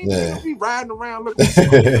something. I ain't gonna be riding around looking.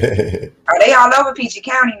 Are they all over PG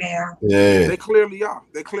County now? Yeah. They clearly are.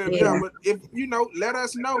 But if let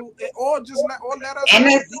us know, or let us. And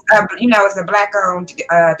know. It's a black-owned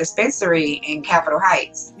dispensary in Capitol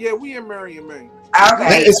Heights. Yeah, we in Marion, Maine.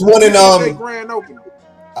 Okay. It's one in grand opening.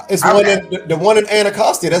 It's one in the one in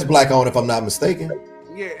Anacostia. That's black owned, if I'm not mistaken.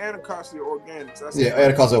 Yeah, Anacostia Organics.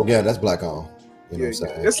 Anacostia Organics. That's black owned. You know what I'm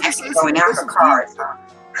saying? It's going out for cards.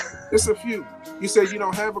 It's a few. You say you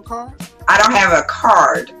don't have a card? I don't have a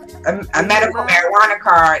card, a medical marijuana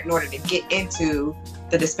card, in order to get into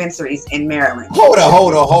the dispensaries in Maryland. Hold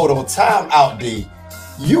on. Time out, D.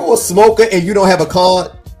 You a smoker and you don't have a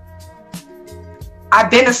card? I've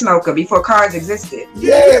been a smoker before cards existed.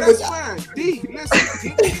 Yeah, that's fine. D,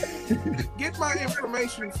 listen, get my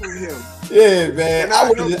information from him. Yeah, man. I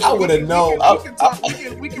would have known.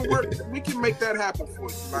 We can work. We can make that happen for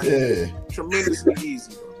you. Like, tremendously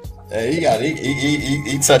easy. Hey,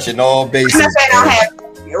 he touching all bases.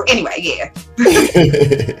 Anyway, yeah.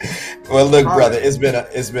 Well, look, brother, it's been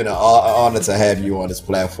an honor to have you on this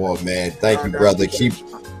platform, man. Thank you, brother.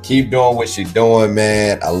 Keep doing what you're doing,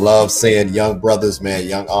 man. I love seeing young brothers, man,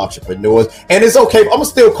 young entrepreneurs. And it's okay. I'm going to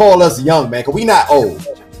still call us young, man, because we not old.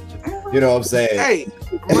 You know what I'm saying? Hey,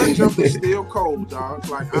 my jump is still cold, dog.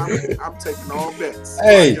 Like, I'm taking all bets.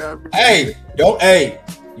 Hey,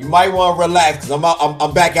 you might want to relax, because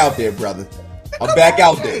I'm back out there, brother. I'm back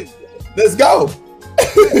out there. Let's go.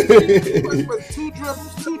 Two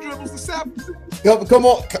dribbles to 7. Come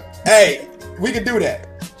on. Hey, we can do that.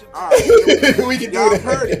 All right, we can y'all do that.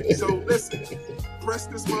 Heard it. So listen, press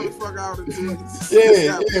this motherfucker out and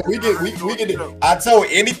we can do. I told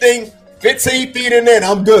you, anything 15 feet in there,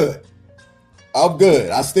 I'm good.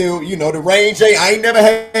 I still, the range I ain't never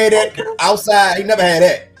had that outside. I ain't never had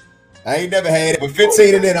that. But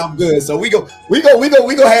 15 in there, I'm good. So we go have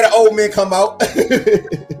the old men come out.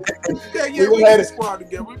 we can squad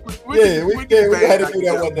together. We had to do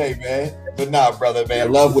that one day, man. But nah, brother,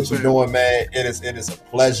 man, love what you're doing, man. It is a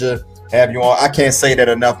pleasure to have you on. I can't say that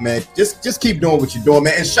enough, man. Just keep doing what you're doing,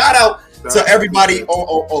 man. And shout out to everybody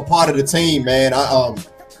on part of the team, man. All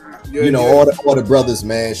the brothers,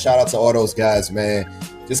 man. Shout out to all those guys, man.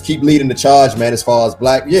 Just keep leading the charge, man. As far as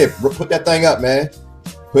black, put that thing up, man.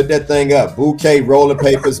 Put that thing up. Bouquet rolling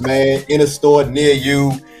papers, man. In a store near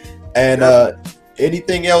you, and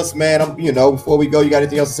anything else, man. Before we go, you got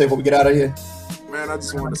anything else to say before we get out of here? Man, I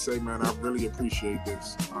just want to say, man, I really appreciate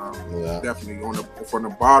this. Definitely from the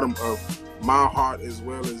bottom of my heart, as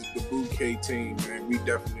well as the Bouquet team, man. We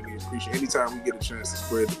definitely appreciate anytime we get a chance to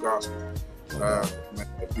spread the gospel. Man,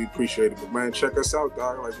 we appreciate it. But man, check us out,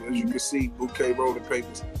 dog. Like, as you can see, Bouquet rolling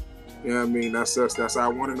papers. You know what I mean? That's us. That's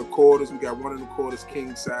our 1 1/4. We got 1 1/4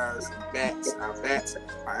 king size bats. Our bats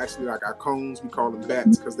are actually like our cones. We call them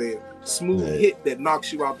bats because they're a smooth hit that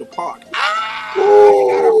knocks you out the park.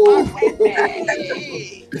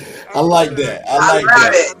 I like that. I like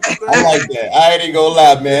that. I ain't gonna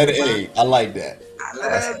lie, man. Hey, I like that. I'm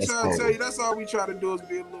trying to tell you, that's all we try to do is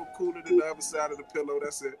be a little cooler than the other side of the pillow.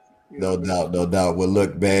 That's it. No doubt. Well,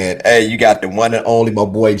 look, man. Hey, you got the one and only my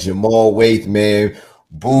boy Jamal Waith, man.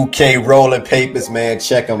 Bouquet Rolling Papers, man.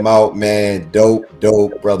 Check him out, man.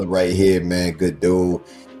 Dope brother right here, man. Good dude.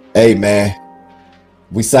 Hey, man.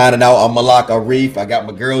 We signing out. I'm Malak Arif. I got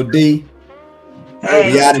my girl D.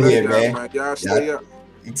 Hey, we out of here, man. Y'all stay up.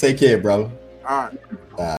 You take care, bro. All right.